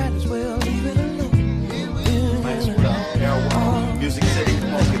might as well leave it alone. Might as well. Music City,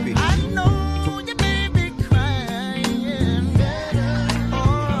 come on, give me. I know you may be crying,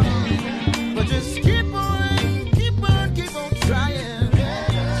 but just keep on trying.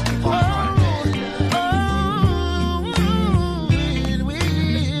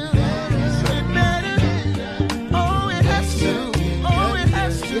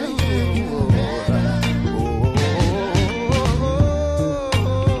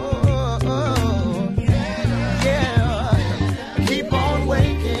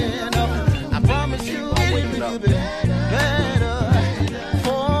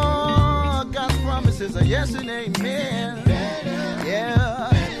 Yes and amen. Yeah,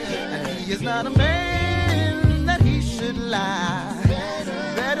 and he is not a man that he should lie.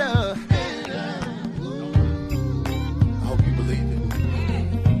 Better. I hope you believe it.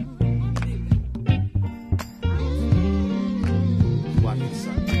 Watch the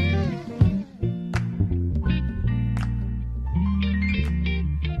sun.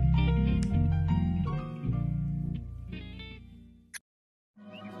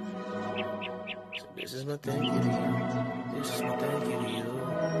 This is my thank you to you. This is my thank you to you.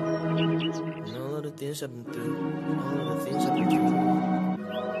 And all of the things I've been through. All of the things I've been through.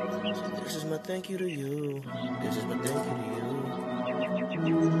 So this is my thank you to you. This is my thank you to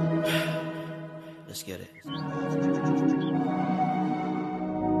you. Let's get it.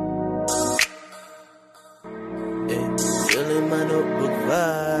 Hey, feeling my notebook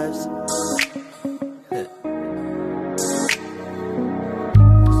vibes.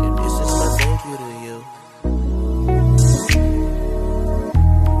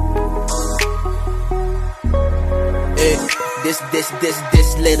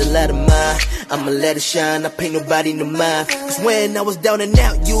 This little light of mine, I'ma let it shine, I pay nobody no mind. Cause when I was down and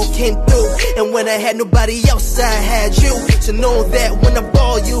out, you came through. And when I had nobody else, I had you. So know that when I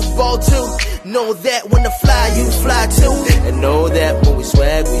ball, you ball too. Know that when I fly, you fly too. And know that when we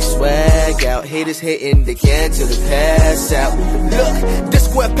swag out. Haters hating, they can't till they pass out. Look, this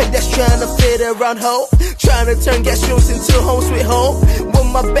square peg that's trying to fit around home, trying to turn gas rooms into home sweet home. When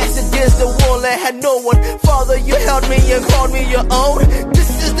my back's against the wall, I had no one. Father, you held me and called me your own. This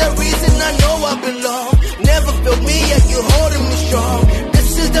is the reason I know I belong. Never felt me yet you holding me strong.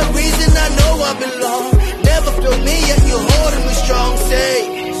 This is the reason I know I belong. Never felt me yet you holding me strong. Say,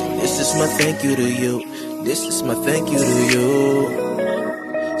 this is my thank you to you. This is my thank you to you.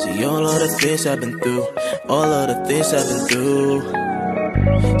 See all of the things I've been through. All of the things I've been through.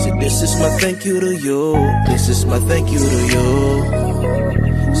 See this is my thank you to you. This is my thank you to you.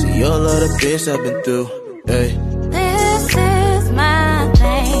 See all of the things I've been through. Hey. This is my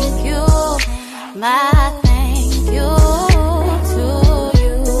thank you. My thank you to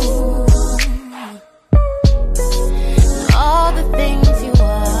you. And all the things you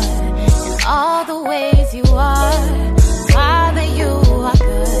are, and all the ways you are. Father, you are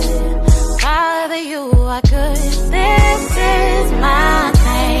good. Father, you are good. This is my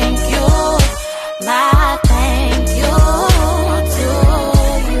thank you. My thank you to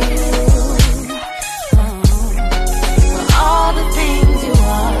you. For all the things you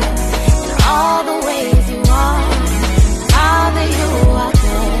are, and all the ways you are. Father, you are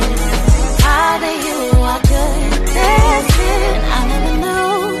good. Father, you are good. This is, I never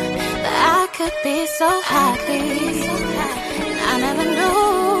knew that I could be so happy. I never knew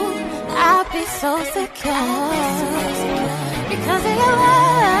I'd be so secure because of your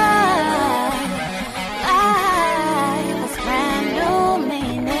love. Life has brand new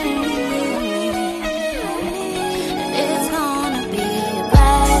meaning. It's gonna be a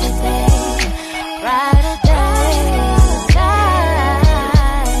brighter day, brighter day, brighter day.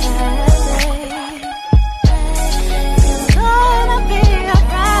 It's gonna be a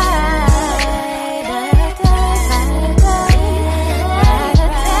brighter day,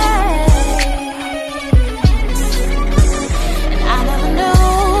 brighter day. I never knew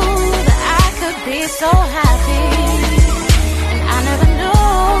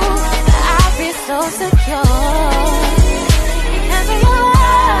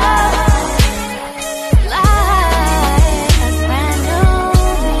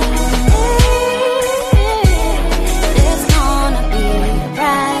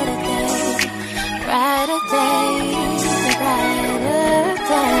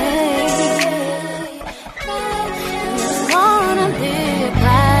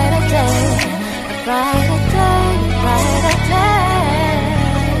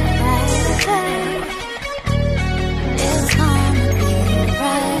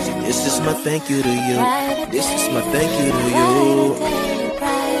my thank you to you. This is my thank you to you.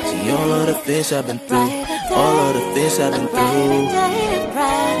 See all of the things I've been through, all of the things I've been through.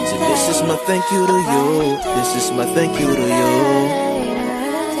 See, this is my thank you to you. This is my thank you to you.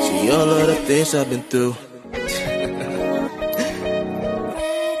 See all of the things I've been through.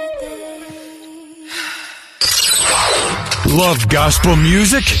 Love gospel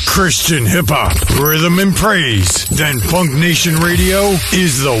music, Christian hip-hop, rhythm and praise? Then Funk Nation Radio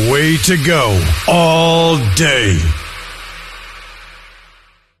is the way to go all day.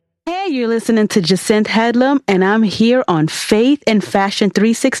 Hey, you're listening to Jacinth Headlam, and I'm here on Faith and Fashion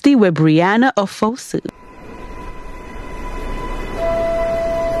 360 with Brianna Ofosu.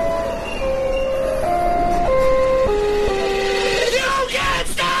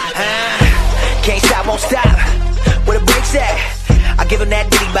 Can't stop, won't stop. Where the brakes at? I give him that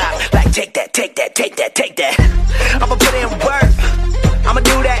diddy bop. Like take that, take that, take that, take that. I'ma put in work, I'ma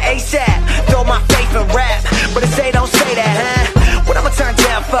do that ASAP. Throw my faith in rap, but it say don't say that, huh? What I'ma turn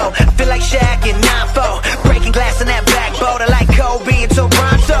down for? I feel like Shaq in 9-4. Breaking glass in that back border like Kobe in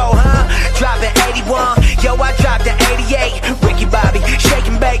Toronto, huh? Dropping 81, yo I dropped an 88. Ricky Bobby, shake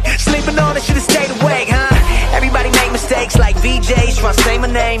and bake. Sleeping on it, should've stayed awake, huh? Everybody make mistakes like VJs. Trying to say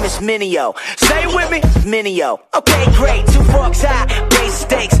my name is Minio. Say it with me, Minio. Okay, great. 2 forks high, raise the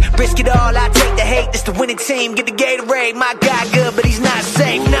stakes. Risk it all, I take the hate. This the winning team, get the Gatorade. My guy good, but he's not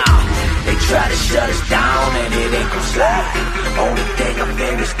safe, nah. They try to shut us down and it ain't gon' slide. Only thing I'm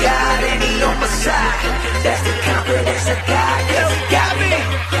in is God and he on my side. That's the confidence I got, cause he got me.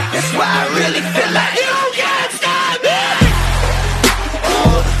 That's why I really feel like you can't stop me.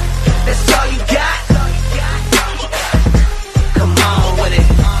 That's all you got. Come on with it.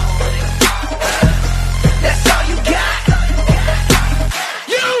 That's all you got.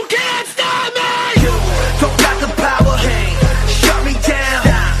 You can't stop me. You don't got the power. Shut me down.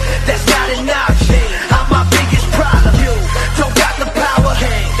 That's not an option. I'm my biggest problem. You don't got the power.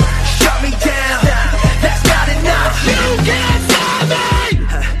 Shut me down. That's not an option. You can't stop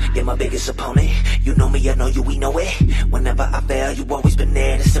me. You're my biggest opponent. You know me, I know you, we know it. Whenever I fail, you always been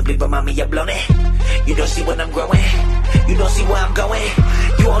there to simply remind me I've blown it. You don't see when I'm growing. You don't see where I'm going.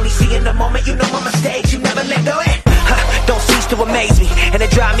 You only see in the moment. You know my mistakes. You never let go it. Don't cease to amaze me, and it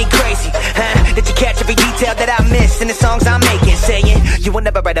drive me crazy. Did you catch every detail that I missed in the songs I'm making? Saying you will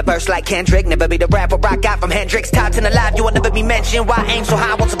never write a verse like Kendrick. Never be the rapper I got from Hendrix. Top 10 alive, you will never be mentioned. Why aim so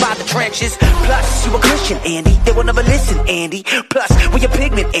high, won't survive the trenches? Plus, you a Christian, Andy. They will never listen, Andy. Plus, we a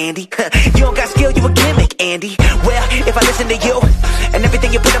pigment, Andy. You don't got skill, you a gimmick, Andy. Well, if I listen to you and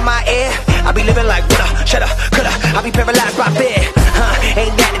everything you put in my ear, I'll be living like woulda, shoulda, coulda. I'll be paralyzed by fear.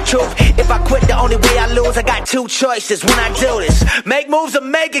 Ain't that the truth? If I quit, the only way I lose. I got 2 choices when I do this: make moves or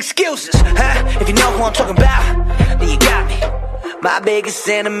make excuses. If you know who I'm talking about, then you got me. My biggest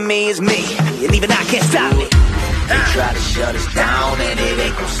enemy is me, and even I can't stop me. They try to shut us down and it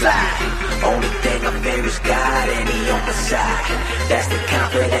ain't gon' slide. Only thing I fear is God and he on my side. That's the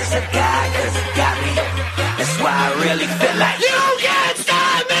confidence I got, cause he got me. That's why I really feel like you can't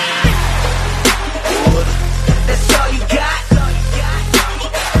stop me. That's all you got.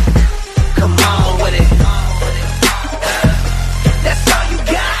 Come on with it. That's all you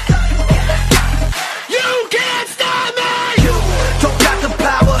got. You can't stop me. You don't got the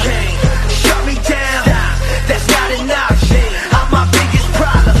power. Shut me down. That's not an option. I'm my biggest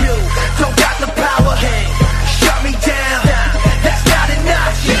problem. You don't got the power. Shut me down. That's not an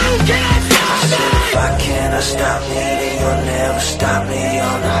option. You can't stop me. I said if I cannot stop me, then you'll never stop me.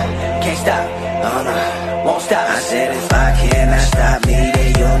 Oh no, can't stop. Oh no, won't stop. I said if I cannot stop me, then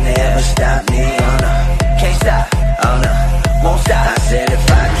you'll never stop me. Oh no, can't stop. Oh no, won't stop. I said if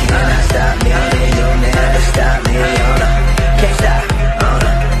I cannot stop me, then you'll never stop me. Oh no, can't stop. Oh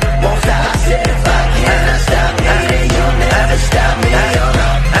no, won't stop. I said if I cannot stop me, then you'll never stop me. Oh no,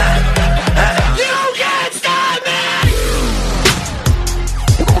 you can't stop me.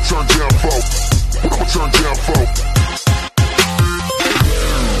 I'ma turn down folk. I'ma turn down folk.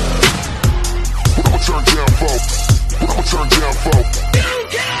 I'ma turn down folk. I'ma turn down folk.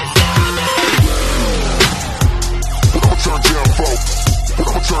 I'ma turn down folk.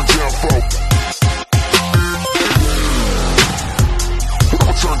 I'ma turn down folk.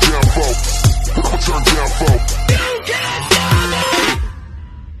 I'ma turn down folk. I'ma turn down folk.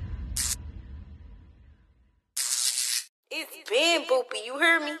 It's been boopy, you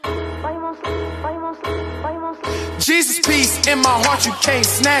hear me? Jesus peace in my heart, you can't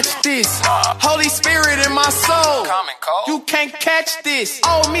snatch this. Holy Spirit in my soul, you can't catch this.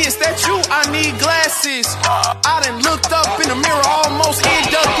 Oh me, is that you? I need glasses. I done looked up in the mirror, almost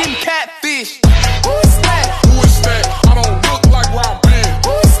end up getting catfish. Who is that? Who is that? I don't look like where I've been.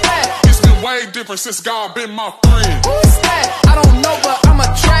 Who is that? It's different since God been my friend. Who's that? I don't know, but I'm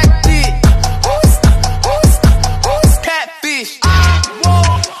attracted. Who's catfish? I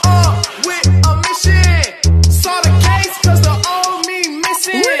woke up with a mission. Saw the case cause the old me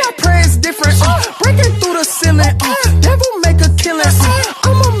missing. When I pray it's different. Breaking through the ceiling. Devil make a killing.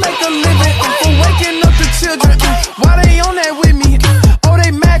 I'ma make a living for waking up the children. Why they on that with me? Oh,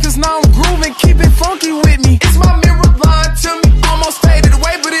 they mad cause now I'm grooving. Keep it funky with me. It's my mirror blind to me. Almost faded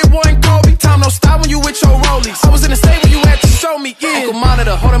away, but it wasn't Kobe. Time no stop when you with your rollies. I was in the state when you had to show me. Yeah. Ankle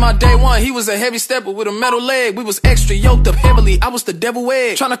monitor, holding my day one. He was a heavy stepper with a metal leg. We was extra yoked up heavily. I was the devil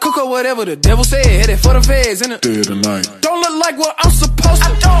egg. Tryna cook up whatever the devil said. Headed for the feds in it. Dead tonight. Don't look like what I'm supposed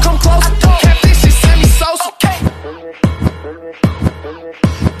to. Come close. Catfish is semi-social.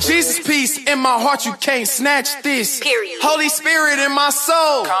 Jesus peace in my heart, you can't snatch this. Period. Holy Spirit in my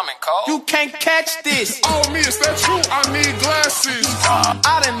soul. Common cold. You can't catch this. Oh, me, is that true? I need glasses.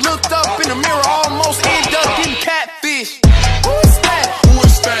 I done looked up in the mirror, almost ended up getting catfish. Who is that? Who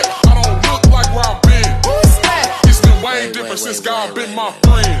is that? I don't look like where I've been. Who is that? It's been way different since God been my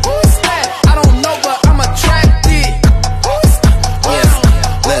friend. Who is that? I don't know, but I'm attracted. Who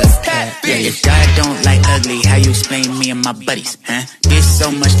is catfish? Yeah, if God don't like ugly, how you explain me and my buddies, huh? Did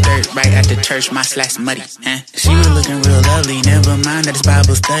so much dirt right after church, my slash muddy, huh? She was looking real lovely, never mind that it's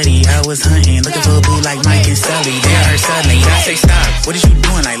Bible study. I was hunting, looking for a boo like Mike and Sully. Then I heard suddenly, I say stop, what is you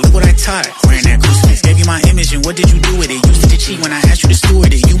doing? Like, look what I taught. Wearing that crucifix, gave you my image, and what did you do with it? Used to cheat when I asked you to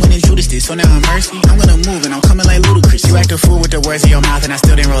steward it. You went and Judas did, so now I'm mercy. I'm gonna move and I'm coming like Ludacris. You act a fool with the words in your mouth and I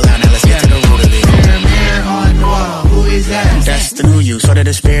still didn't roll out. Now let's get to the root of it. Mirror on the wall, who is that? That's the new you, sort of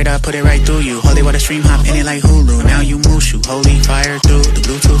the spirit, I put it right through you. Holy water stream, hop in it like Hulu. Now you Mushu, holy fire through the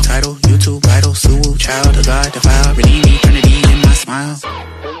Bluetooth title, YouTube vital, Suwu, child of God, defiled, redeem eternity in my smile.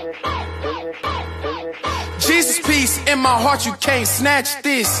 Jesus peace in my heart, you can't snatch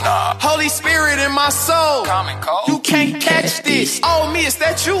this. Holy Spirit in my soul. You can't catch this. Oh, me, is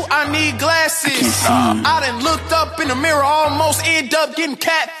that you? I need glasses. I done looked up in the mirror, almost end up getting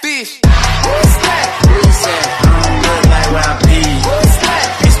catfish. Who is that? Who is that? I don't look like where I've been. Who is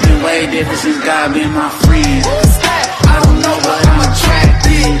that? It's been way different since God been my friend. Who is that? I don't know, but I'm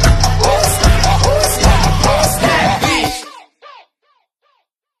attracted. Who is that? Who is that? Who is that, bitch?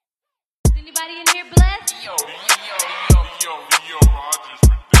 Is anybody in here blessed? Is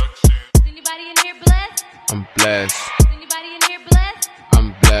anybody in here blessed? I'm blessed. Is anybody in here blessed?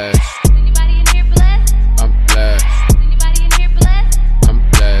 I'm blessed. Is anybody in here blessed? I'm blessed. Is anybody in here blessed? I'm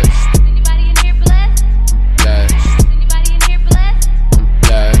blessed. Is anybody in here blessed? Blessed. Is anybody in here blessed? I'm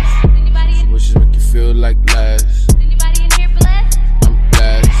blessed. Is anybody in Wishes make you feel like less. Is anybody in here blessed? I'm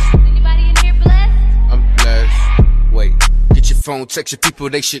blessed. Is anybody in here blessed? I'm blessed. Wait, get your phone, text your people,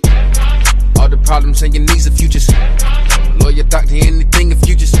 they shit. All the problems and your needs if you just lawyer, doctor, anything if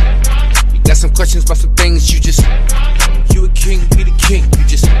you just got some questions about some things you just you a king, be the king. You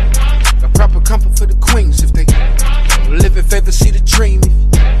just got proper comfort for the queens if they live in favor, see the dream.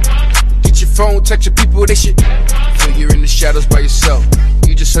 Get your phone, text your people, they shit. Feel you're in the shadows by yourself.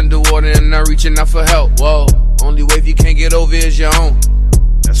 You just underwater and not reaching out for help. Whoa, only wave you can't get over is your own.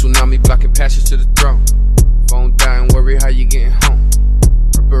 That tsunami blocking passage to the throne. Phone dying, worry how you getting home.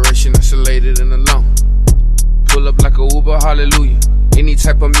 Preparation isolated and alone. Pull up like a Uber, hallelujah. Any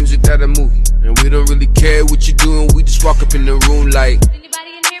type of music that'll move you. And we don't really care what you're doing, we just walk up in the room like. Is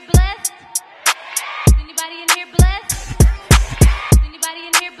anybody in here blessed? Is anybody in here blessed? Is anybody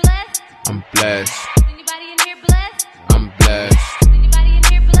in here blessed? I'm blessed. Is anybody in here blessed? I'm blessed. Is anybody in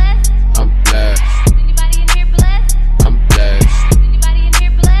here blessed? I'm blessed. Is anybody in here blessed? I'm blessed. Is anybody in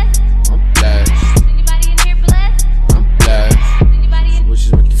here blessed? I'm blessed. Is anybody in here blessed? I'm blessed. Is anybody in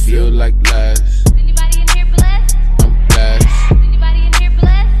Wishes make you feel like less. Is anybody in here blessed? I'm blessed. Is anybody in here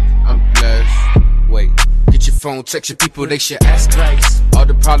blessed? I'm blessed. Wait, get your phone, text your people, they should ask Christ. All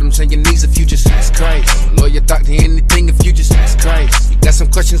the problems and your needs if you just ask Christ. Lawyer, doctor, anything if you just ask Christ. You got some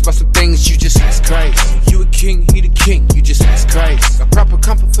questions about some things, you just ask Christ. You a king, he the king, you just ask Christ. Got proper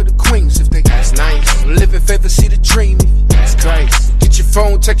comfort for the queens if they ask nice. Live in favor, see the dream if you ask Christ. Get your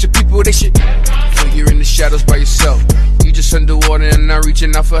phone, text your people, they should feel you're in the shadows by yourself. You just underwater and not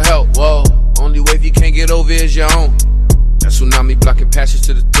reaching out for help. Whoa, only wave you can't get over is your own. That tsunami blocking passage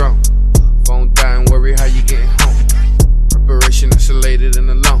to the throne. Phone dying, worry how you getting home. Preparation isolated and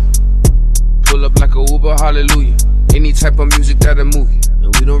alone. Pull up like a Uber, hallelujah. Any type of music that'll move you.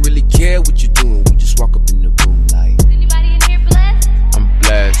 And we don't really care what you're doing, we just walk up in the room like. Is anybody in here blessed? I'm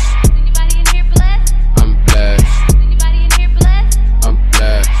blessed. Is anybody in here blessed? I'm blessed. Is anybody in here blessed? I'm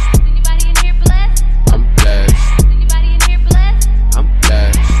blessed. Is anybody in here blessed? I'm blessed. Is anybody in here blessed? I'm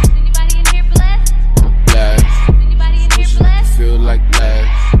blessed. Is anybody in here blessed? I'm blessed. Is anybody in here Wishes make you blessed? feel like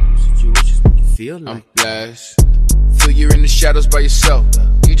less. Wishes make you blessed. Feel you're in the shadows by yourself.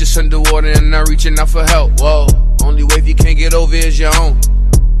 You just underwater and not reaching out for help. Whoa, only wave you can't get over is your own.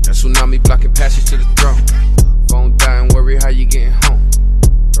 That tsunami blocking passage to the throne. Phone dying, worry how you getting home.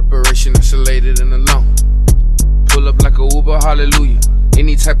 Preparation isolated and alone. Pull up like a Uber, hallelujah.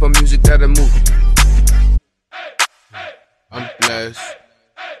 Any type of music that'll move you. I'm blessed.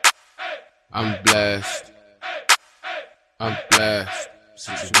 I'm blessed. I'm blessed.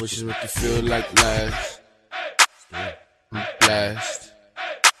 Situations make you feel like last. I'm blessed.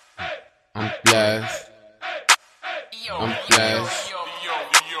 I'm blessed. I'm blessed.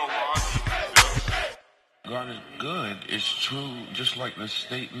 God is good, it's true, just like the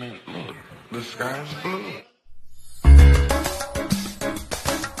statement, look, the sky's blue.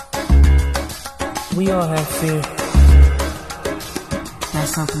 We all have fear.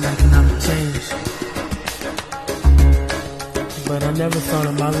 That's something that cannot be changed. But I never thought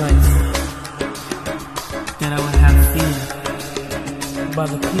in my life that I would have fear by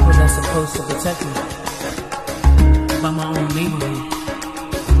the people that's supposed to protect me. By my own neighborhood.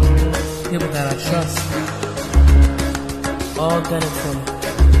 People that I trust. All done it for me.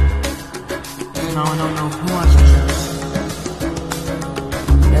 Now I don't know who I should trust.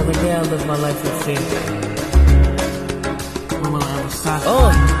 Every day I live my life with fear. When will I ever stop?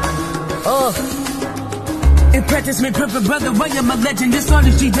 In practice, me perfect brother, I am a legend. This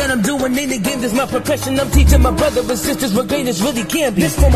artistry that I'm doing in the game is my profession. I'm teaching my brother and sisters what greatness really can be. This for